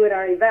what we do at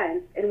our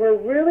events, and we're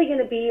really going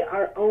to be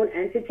our own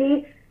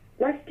entity,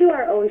 let's do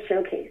our own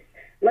showcase.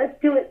 Let's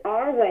do it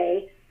our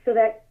way so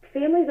that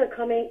families are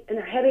coming and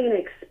are having an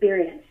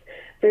experience.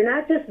 They're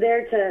not just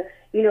there to,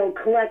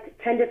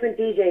 collect 10 different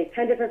DJs,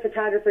 10 different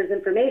photographers'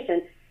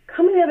 information.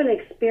 Come and have an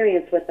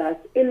experience with us.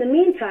 In the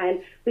meantime,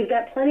 we've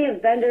got plenty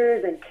of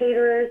vendors and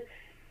caterers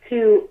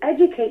to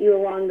educate you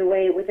along the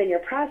way within your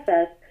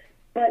process,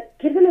 but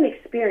give them an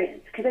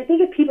experience. Because I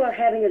think if people are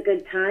having a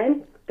good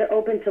time, they're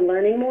open to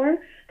learning more,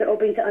 they're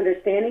open to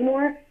understanding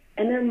more,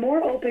 and they're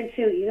more open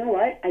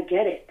to, I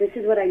get it. This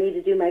is what I need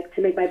to do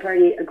to make my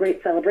party a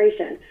great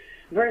celebration.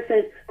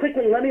 Versus,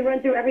 quickly, let me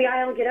run through every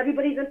aisle and get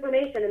everybody's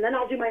information, and then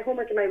I'll do my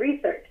homework and my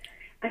research.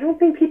 I don't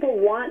think people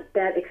want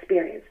that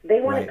experience.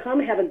 They want to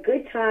come, have a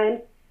good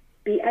time,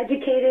 be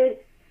educated,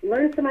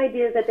 learn some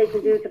ideas that they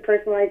can do to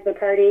personalize their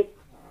party.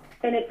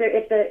 And if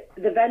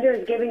the vendor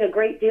is giving a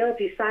great deal, if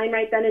you sign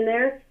right then and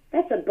there,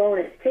 that's a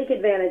bonus. Take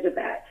advantage of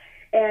that.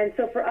 And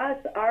so for us,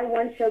 our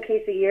one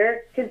showcase a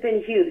year has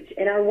been huge.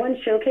 And our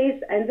one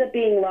showcase ends up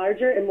being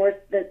larger and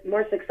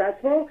more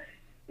successful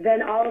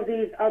than all of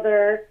these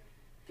other,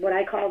 what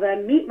I call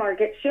them, meat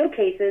market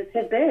showcases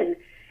have been.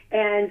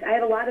 And I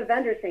have a lot of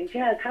vendors saying,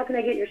 Jazz, how can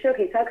I get your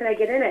showcase? How can I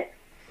get in it?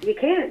 You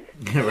can't.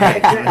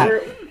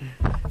 Right.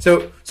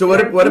 So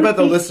what about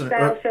the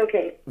listener?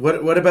 Showcase.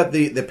 What about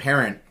the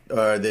parent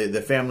or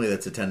the family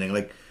that's attending?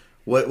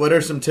 What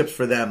are some tips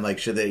for them?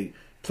 Should they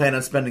plan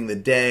on spending the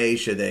day?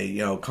 Should they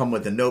come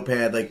with a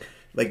notepad?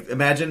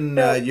 Imagine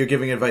you're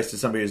giving advice to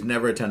somebody who's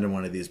never attended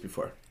one of these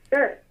before.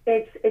 Sure.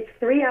 It's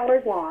 3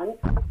 hours long.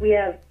 We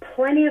have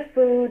plenty of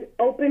food,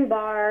 open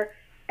bar,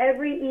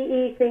 every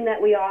EE thing that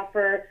we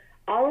offer.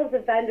 All of the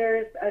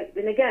vendors,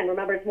 and again,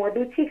 remember, it's more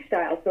boutique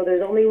style, so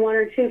there's only one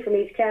or two from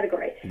each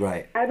category.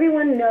 Right.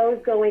 Everyone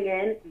knows going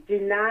in, do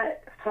not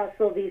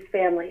hustle these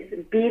families.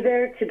 Be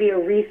there to be a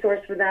resource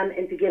for them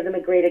and to give them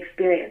a great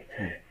experience.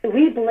 So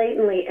we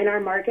blatantly, in our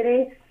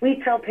marketing,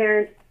 we tell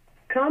parents,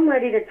 come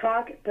ready to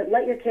talk, but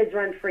let your kids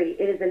run free.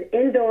 It is an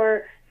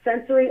indoor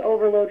sensory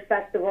overload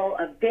festival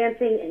of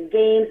dancing and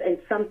games and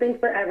something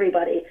for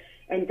everybody.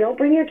 And don't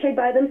bring your kid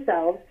by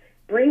themselves.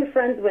 Bring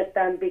friends with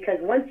them, because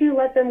once you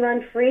let them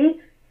run free,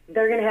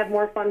 they're going to have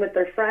more fun with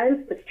their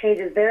friends, which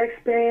changes their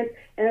experience.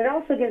 And it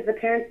also gives the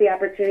parents the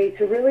opportunity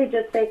to really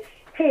just say,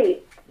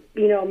 hey,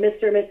 you know,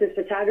 Mr. and Mrs.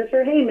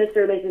 Photographer, hey,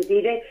 Mr. and Mrs.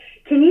 DJ,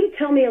 can you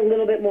tell me a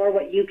little bit more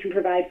what you can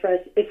provide for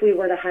us if we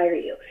were to hire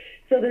you?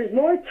 So there's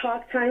more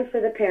talk time for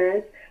the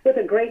parents with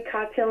a great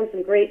cocktail and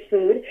some great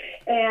food.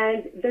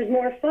 And there's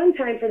more fun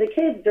time for the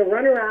kids to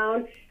run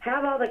around,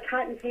 have all the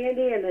cotton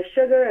candy and the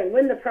sugar and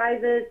win the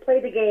prizes, play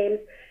the games.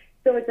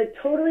 So it's a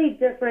totally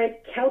different,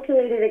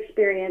 calculated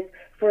experience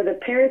for the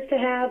parents to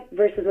have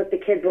versus what the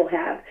kids will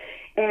have.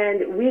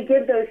 And we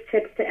give those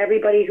tips to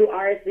everybody who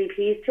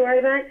RSVPs to our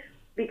event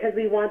because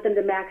we want them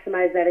to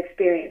maximize that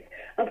experience.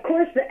 Of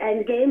course, the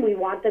end game, we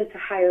want them to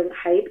hire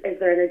Hype as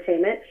their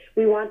entertainment.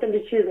 We want them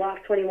to choose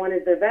Loft 21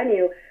 as their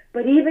venue.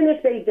 But even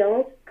if they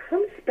don't,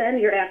 come spend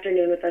your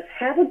afternoon with us.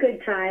 Have a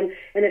good time.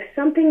 And if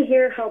something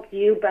here helped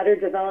you better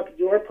develop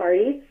your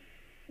party,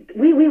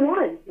 we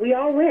won. We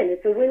all win.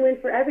 It's a win-win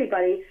for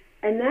everybody.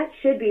 And that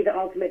should be the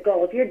ultimate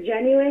goal. If you're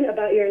genuine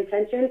about your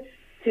intention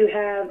to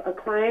have a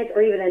client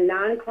or even a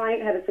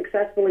non-client have a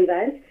successful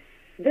event,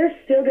 they're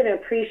still going to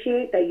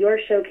appreciate that your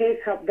showcase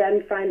helped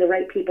them find the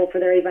right people for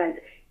their event,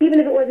 even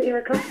if it wasn't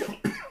your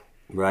company.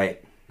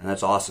 Right. And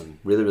that's awesome.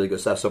 Really, really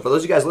good stuff. So for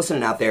those of you guys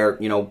listening out there,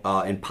 you know,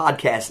 in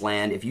podcast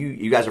land, if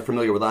you guys are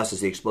familiar with us as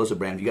the Explosive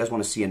brand, if you guys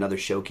want to see another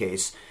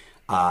showcase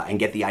and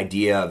get the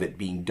idea of it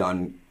being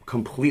done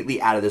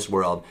completely out of this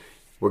world,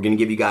 we're going to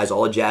give you guys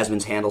all of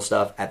Jasmine's handle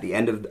stuff at the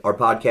end of our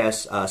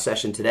podcast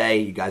session today.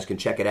 You guys can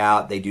check it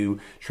out. They do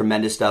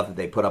tremendous stuff that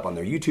they put up on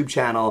their YouTube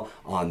channel,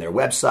 on their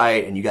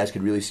website, and you guys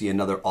could really see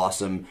another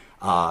awesome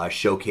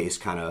showcase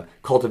kind of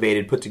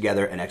cultivated, put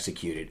together, and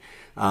executed.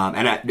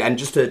 And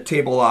just to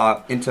table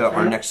into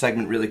our next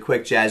segment really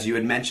quick, Jazz, you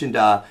had mentioned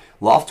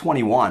Loft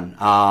 21.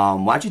 Why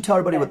don't you tell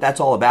everybody what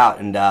that's all about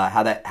and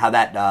how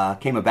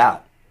that came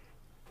about?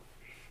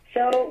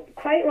 So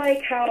quite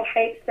like how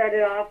Hype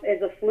started off as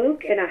a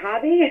fluke and a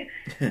hobby,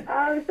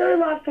 so did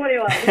Loft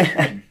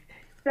 21.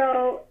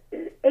 So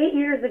 8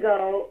 years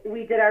ago,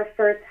 we did our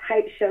first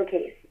Hype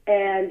showcase,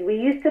 and we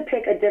used to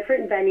pick a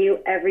different venue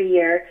every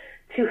year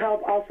to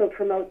help also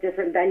promote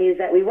different venues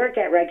that we work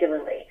at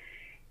regularly.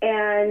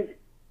 And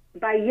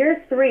by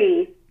year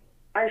 3,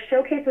 our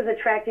showcase was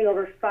attracting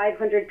over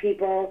 500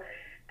 people.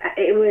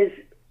 It was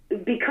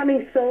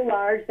becoming so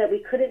large that we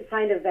couldn't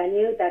find a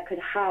venue that could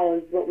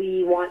house what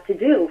we want to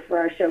do for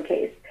our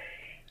showcase.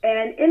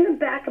 And in the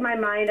back of my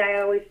mind, I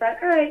always thought,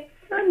 all right,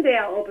 someday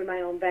I'll open my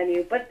own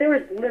venue. But there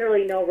was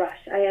literally no rush.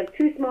 I have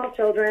 2 small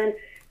children.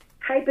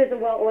 Hype is a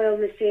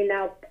well-oiled machine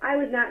now. I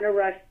was not in a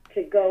rush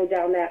to go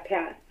down that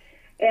path.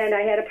 And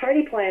I had a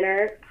party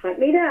planner hunt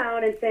me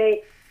down and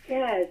say,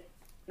 Jazz,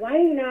 why are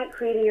you not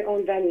creating your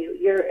own venue?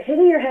 You're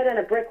hitting your head on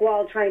a brick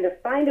wall trying to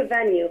find a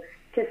venue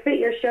to fit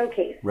your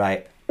showcase.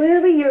 Right.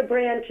 Clearly your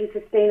brand can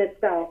sustain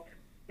itself.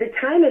 The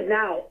time is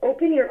now.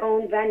 Open your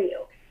own venue.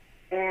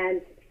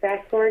 And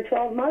fast forward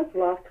 12 months,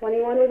 Loft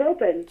 21 was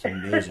open. It's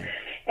amazing.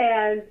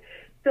 And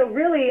so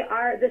really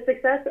the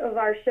success of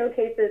our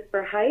showcases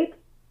for Hype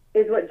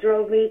is what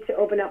drove me to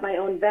open up my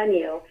own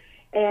venue.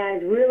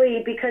 And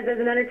really, because as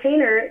an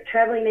entertainer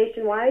traveling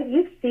nationwide,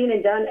 you've seen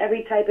and done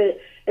every type of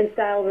and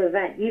style of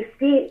event. You've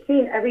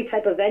seen every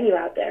type of venue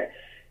out there.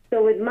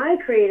 So with my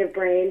creative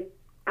brain,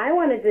 I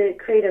wanted to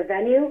create a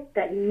venue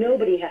that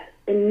nobody has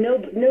in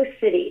no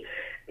city.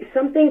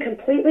 Something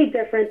completely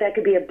different that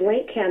could be a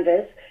blank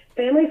canvas.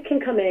 Families can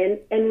come in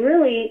and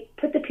really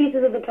put the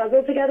pieces of the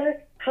puzzle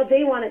together how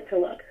they want it to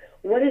look.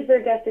 What is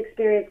their guest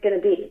experience going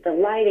to be? The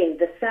lighting,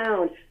 the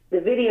sound, the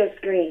video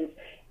screens.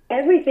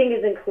 Everything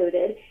is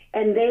included,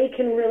 and they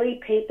can really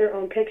paint their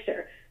own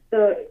picture.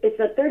 So it's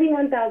a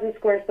 31,000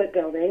 square foot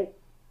building.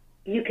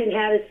 You can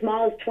have as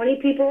small as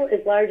 20 people,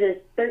 as large as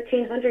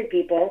 1,300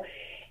 people.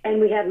 And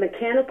we have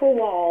mechanical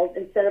walls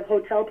instead of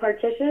hotel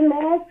partition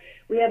walls.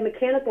 We have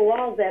mechanical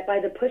walls that by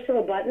the push of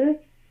a button,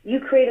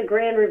 you create a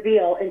grand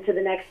reveal into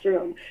the next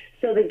room.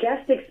 So the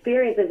guest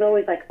experience is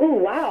always like, oh,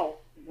 wow,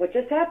 what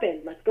just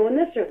happened? Let's go in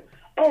this room.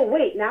 Oh,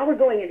 wait, now we're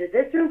going into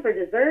this room for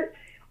dessert.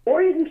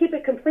 Or you can keep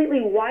it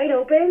completely wide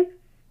open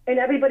and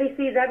everybody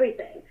sees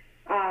everything.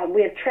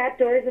 We have trap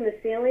doors in the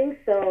ceiling,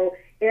 so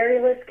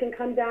aerialists can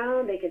come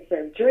down. They can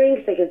serve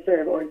drinks. They can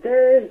serve hors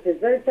d'oeuvres,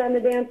 desserts on the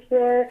dance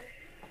floor.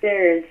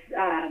 There's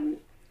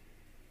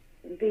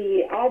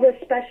all the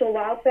special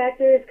wow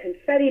factors,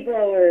 confetti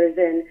blowers,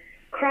 and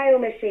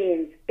cryo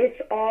machines. It's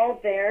all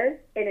there,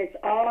 and it's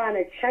all on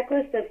a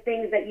checklist of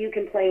things that you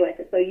can play with.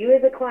 So you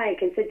as a client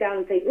can sit down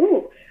and say,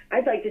 ooh,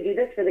 I'd like to do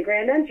this for the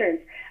grand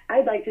entrance.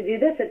 I'd like to do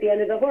this at the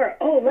end of the horror.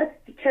 Oh, let's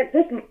check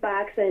this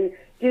box and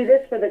do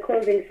this for the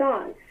closing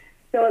song.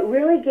 So it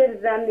really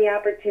gives them the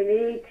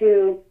opportunity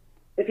to,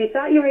 if you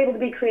thought you were able to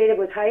be creative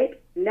with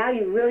hype, now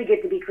you really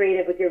get to be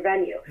creative with your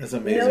venue. That's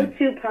amazing. No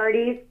two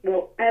parties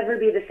will ever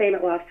be the same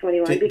at Loft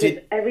 21 because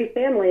every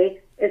family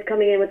is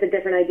coming in with a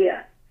different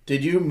idea.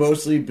 Did you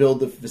mostly build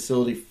the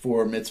facility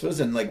for mitzvahs,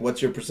 and like,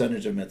 what's your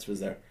percentage of mitzvahs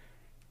there?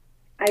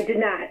 I did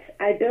not.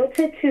 I built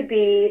it to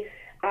be,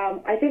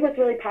 I think what's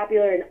really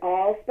popular in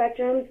all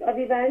spectrums of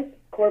events,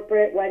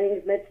 corporate,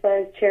 weddings,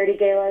 mitzvahs, charity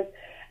galas,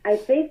 I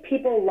think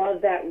people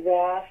love that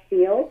raw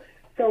feel.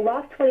 So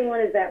Loft 21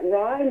 is that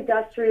raw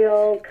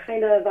industrial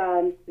kind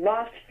of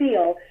loft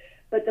feel,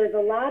 but there's a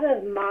lot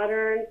of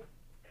modern,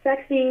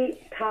 sexy,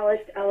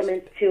 polished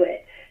elements to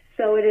it.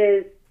 So it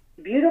is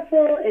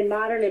beautiful and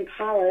modern and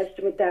polished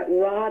with that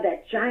raw,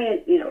 that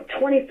giant,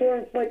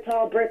 24-foot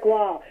tall brick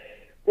wall,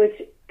 which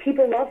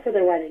people love for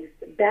their weddings.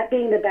 That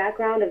being the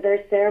background of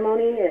their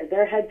ceremony,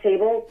 their head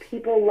table,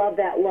 people love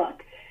that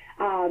look.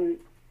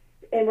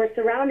 And we're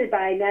surrounded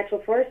by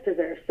natural forest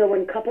preserves. So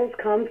when couples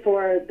come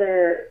for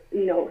their,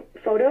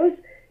 photos,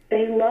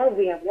 they love,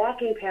 we have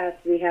walking paths,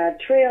 we have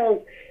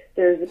trails,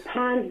 there's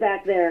ponds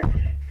back there.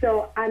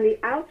 So on the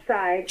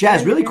outside...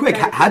 Jazz, really quick,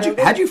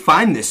 how'd you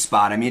find this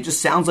spot? I mean, it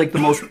just sounds like the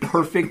most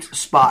perfect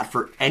spot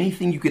for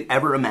anything you could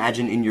ever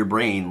imagine in your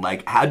brain.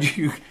 Like, how'd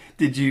you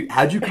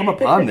come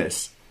upon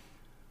this?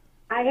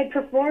 I had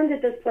performed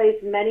at this place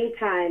many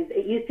times.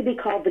 It used to be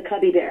called the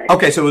Cubby Bear.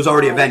 Okay, so it was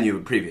already a venue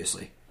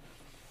previously.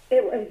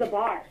 It was a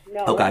bar.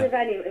 No, okay. It wasn't a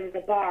venue. It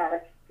was a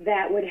bar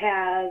that would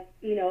have,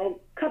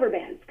 cover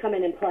bands come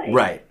in and play.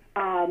 Right.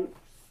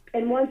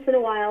 And once in a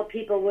while,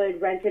 people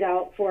would rent it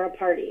out for a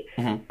party.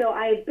 Mm-hmm. So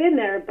I had been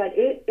there, but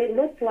it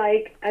looked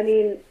like,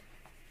 the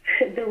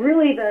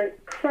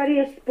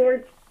cruddiest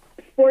sports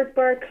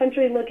bar,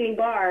 country-looking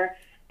bar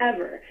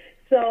ever.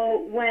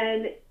 So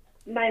when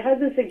my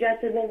husband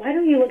suggested, well, why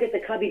don't you look at the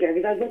Cubby Bear?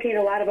 Because I was looking at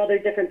a lot of other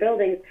different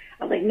buildings.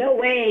 I was like, no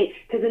way.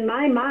 Because in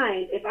my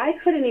mind, if I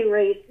couldn't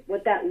erase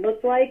what that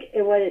looked like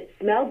and what it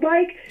smelled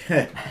like,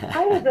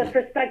 how was a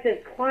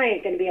prospective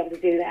client going to be able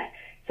to do that?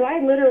 So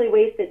I literally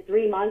wasted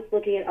 3 months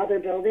looking at other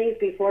buildings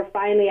before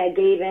finally I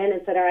gave in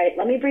and said, all right,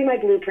 let me bring my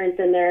blueprints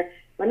in there.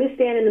 Let me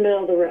stand in the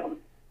middle of the room.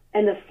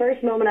 And the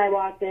first moment I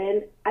walked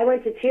in, I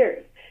went to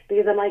tears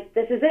because I'm like,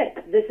 this is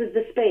it. This is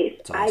the space.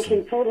 That's awesome. I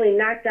can totally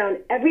knock down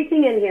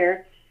everything in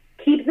here,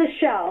 keep the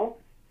shell,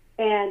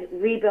 and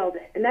rebuild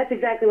it. And that's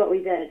exactly what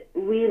we did.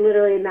 We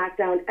literally knocked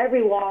down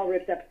every wall,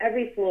 ripped up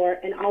every floor,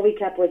 and all we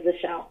kept was the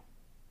shell.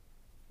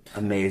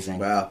 Amazing.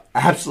 Wow.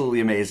 Absolutely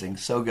amazing.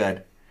 So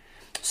good.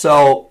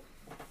 So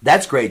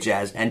that's great,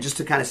 Jazz. And just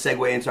to kind of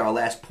segue into our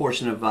last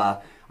portion of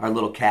our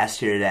little cast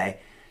here today,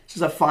 this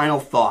is a final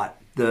thought,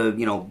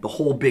 the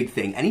whole big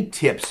thing. Any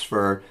tips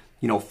for,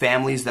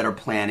 families that are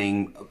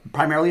planning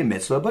primarily a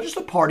mitzvah, but just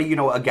a party,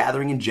 a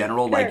gathering in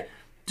general, Sure. like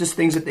just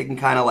things that they can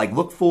kind of like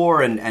look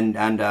for and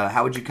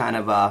how would you kind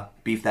of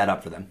beef that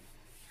up for them?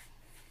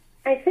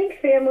 I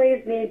think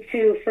families need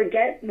to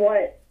forget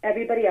what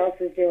everybody else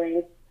is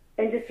doing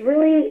and just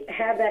really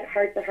have that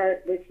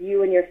heart-to-heart with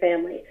you and your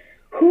family.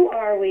 Who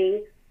are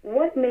we?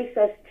 What makes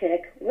us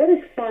tick? What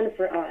is fun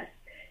for us?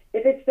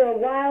 If it's the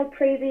wild,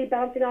 crazy,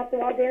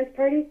 bouncing-off-the-wall dance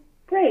party,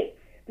 great.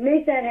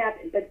 Make that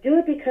happen, but do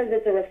it because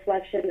it's a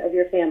reflection of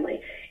your family.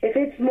 If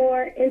it's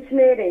more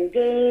intimate and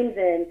games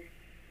and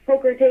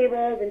poker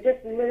tables and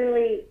just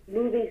literally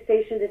moving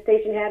station to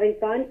station having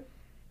fun,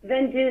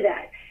 then do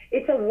that.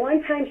 It's a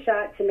one-time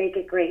shot to make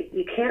it great.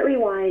 You can't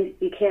rewind.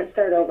 You can't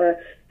start over.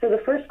 So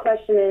the first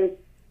question is,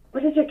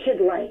 what does your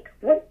kid like?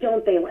 What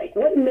don't they like?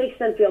 What makes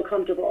them feel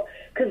comfortable?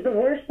 Because the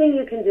worst thing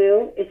you can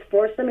do is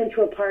force them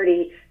into a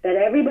party that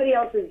everybody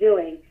else is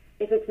doing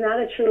if it's not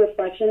a true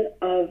reflection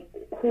of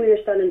who your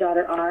son and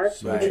daughter are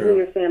and who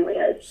your family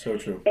is. So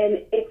true.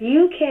 And if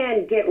you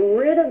can get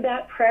rid of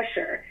that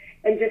pressure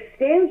and just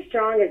stand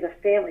strong as a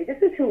family,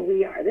 this is who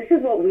we are, this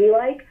is what we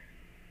like,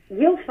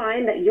 you'll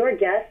find that your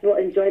guests will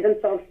enjoy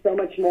themselves so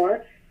much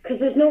more because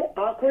there's no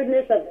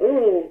awkwardness of,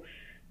 ooh,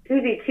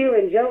 Susie Q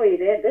and Joey,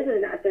 this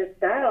is not their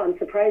style. I'm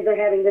surprised they're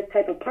having this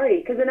type of party.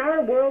 Because in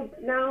our world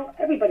now,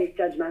 everybody's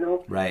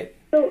judgmental. Right.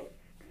 So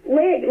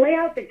lay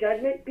out the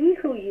judgment, be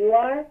who you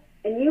are,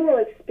 and you will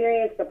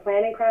experience the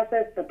planning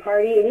process, the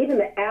party, and even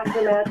the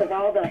aftermath of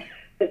all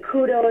the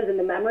kudos and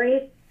the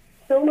memories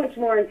so much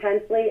more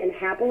intensely and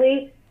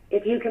happily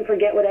if you can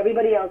forget what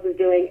everybody else is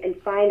doing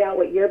and find out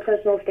what your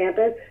personal stamp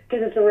is,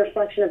 because it's a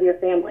reflection of your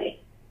family.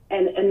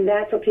 And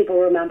that's what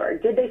people remember.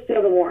 Did they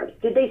feel the warmth?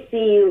 Did they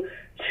see you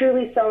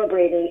truly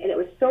celebrating? And it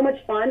was so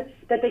much fun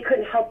that they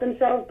couldn't help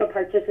themselves but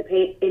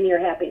participate in your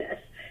happiness.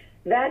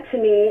 That, to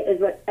me, is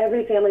what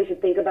every family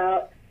should think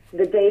about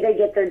the day they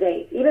get their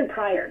date, even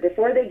prior,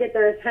 before they get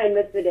their assigned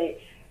mitzvah date.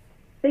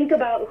 think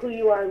about who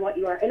you are and what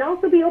you are, and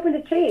also be open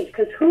to change,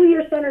 because who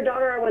your son or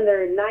daughter are when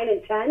they're 9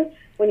 and 10,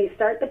 when you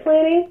start the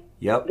planning,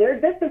 they're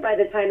different by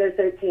the time they're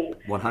 13.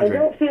 100. And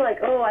don't feel like,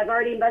 oh, I've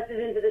already invested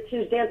into this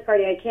huge dance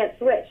party, I can't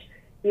switch.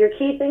 Your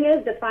key thing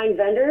is to find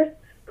vendors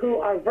who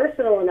are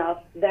versatile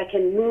enough that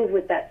can move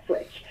with that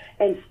switch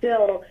and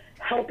still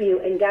help you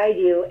and guide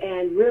you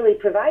and really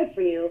provide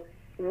for you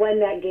when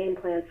that game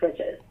plan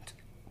switches.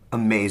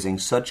 Amazing.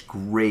 Such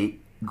great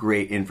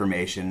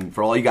information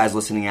for all you guys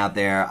listening out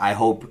there. I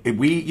hope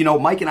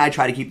Mike and I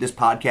try to keep this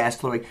podcast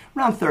to like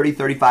around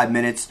 30-35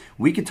 minutes.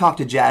 We could talk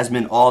to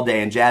Jasmine all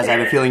day, and Jazz, I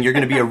have a feeling you're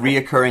going to be a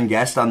reoccurring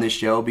guest on this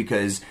show,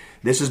 because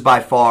this is by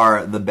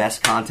far the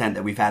best content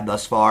that we've had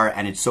thus far,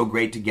 and it's so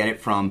great to get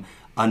it from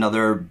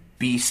another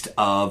beast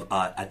of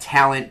a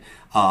talent,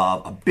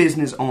 of a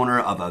business owner,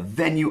 of a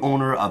venue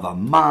owner, of a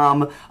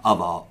mom,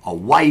 of a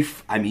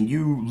wife. I mean,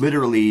 you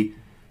literally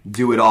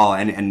do it all.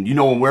 And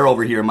when we're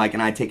over here, Mike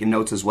and I taking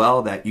notes as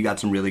well, that you got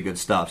some really good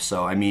stuff.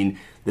 So, I mean,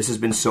 this has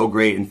been so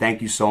great, and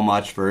thank you so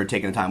much for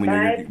taking the time.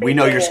 We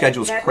know your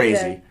schedule's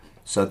crazy.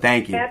 So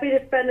thank you. Happy to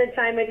spend the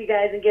time with you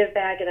guys and give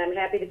back, and I'm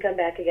happy to come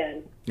back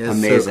again. Yes,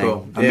 amazing. So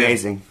cool.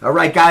 Amazing. Yeah. All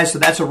right, guys, so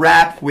that's a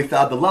wrap with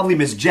the lovely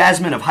Miss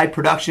Jasmine of Hype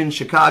Productions,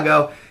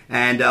 Chicago,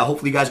 and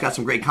hopefully you guys got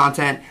some great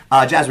content.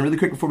 Jasmine, really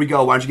quick before we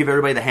go, why don't you give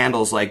everybody the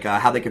handles, like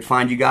how they could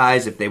find you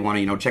guys, if they want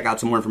to, check out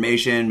some more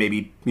information,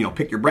 maybe,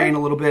 pick your brain a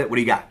little bit. What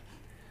do you got?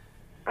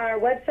 Our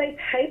website's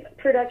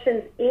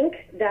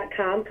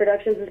hypeproductionsinc.com.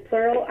 Productions is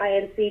plural,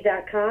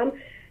 inc.com.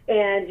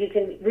 And you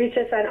can reach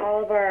us on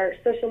all of our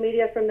social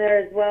media from there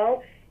as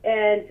well.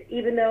 And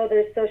even though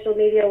there's social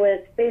media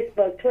with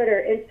Facebook,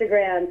 Twitter,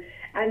 Instagram,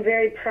 I'm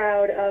very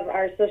proud of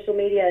our social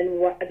media and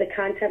the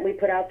content we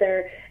put out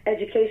there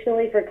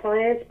educationally for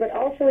clients, but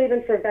also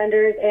even for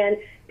vendors and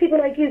people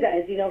like you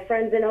guys,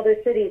 friends in other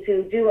cities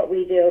who do what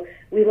we do.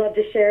 We love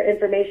to share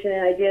information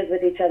and ideas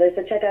with each other,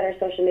 so check out our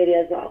social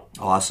media as well.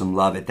 Awesome.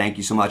 Love it. Thank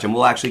you so much. And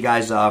we'll actually,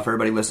 guys, for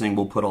everybody listening,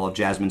 we'll put all of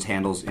Jasmine's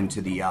handles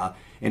into the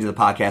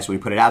podcast when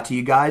we put it out to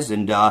you guys.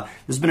 And this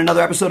has been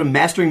another episode of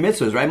Mastering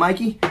Mitzvahs, right,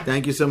 Mikey?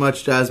 Thank you so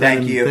much, Jasmine.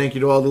 Thank you. Thank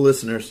you to all the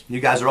listeners. You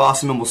guys are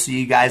awesome, and we'll see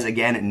you guys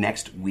again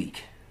next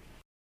week.